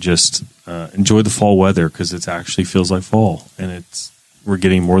than that, just enjoy the fall weather because it actually feels like fall, and we're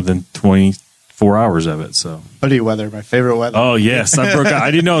getting more than 24 hours of it. So hoodie weather, my favorite weather. Oh yes, I broke out. I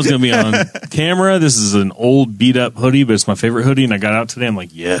didn't know I was going to be on camera. This is an old beat up hoodie, but it's my favorite hoodie, and I got out today. I'm like,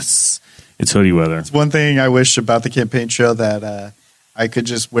 yes, it's hoodie weather. It's one thing I wish about the campaign trail that I could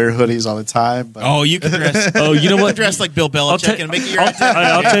just wear hoodies all the time. But you can dress. You know what? Dress like Bill Belichick and make it your.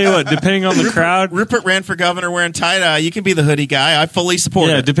 I'll tell you what. Depending on the crowd, Rupert ran for governor wearing tie dye. You can be the hoodie guy. I fully support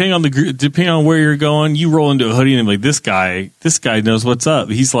it. Yeah, depending on where you're going, you roll into a hoodie and be like, this guy knows what's up.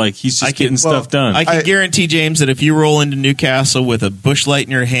 He's just getting stuff done. I can guarantee, James, that if you roll into Newcastle with a bush light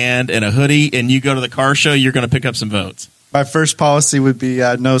in your hand and a hoodie, and you go to the car show, you're going to pick up some votes. My first policy would be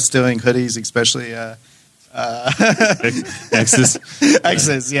no stealing hoodies, especially. X's,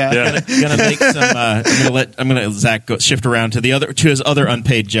 yeah. Gonna make some. I'm gonna let Zach shift around to his other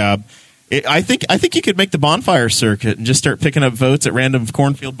unpaid job. I think you could make the bonfire circuit and just start picking up votes at random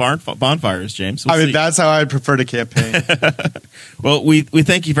cornfield bonfires, James. That's how I'd prefer to campaign. Well, we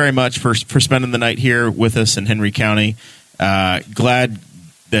thank you very much for spending the night here with us in Henry County. Glad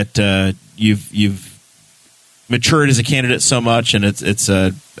that you've matured as a candidate so much, and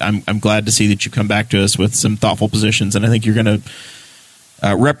I'm glad to see that you come back to us with some thoughtful positions, and I think you're going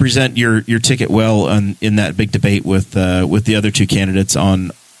to represent your ticket well in that big debate with the other two candidates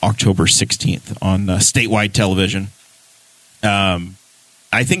on October 16th on statewide television.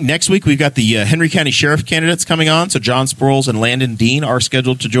 I think next week we've got the Henry County Sheriff candidates coming on, so John Sproles and Landon Dean are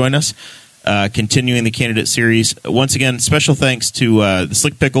scheduled to join us, continuing the candidate series. Once again, special thanks to the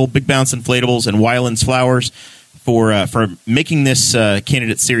Slick Pickle, Big Bounce Inflatables, and Wyland's Flowers for making this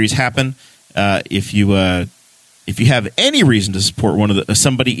candidate series happen. If you have any reason to support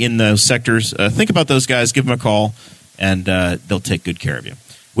somebody in those sectors, think about those guys, give them a call, and they'll take good care of you.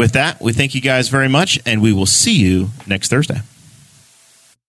 With that, we thank you guys very much, and we will see you next Thursday.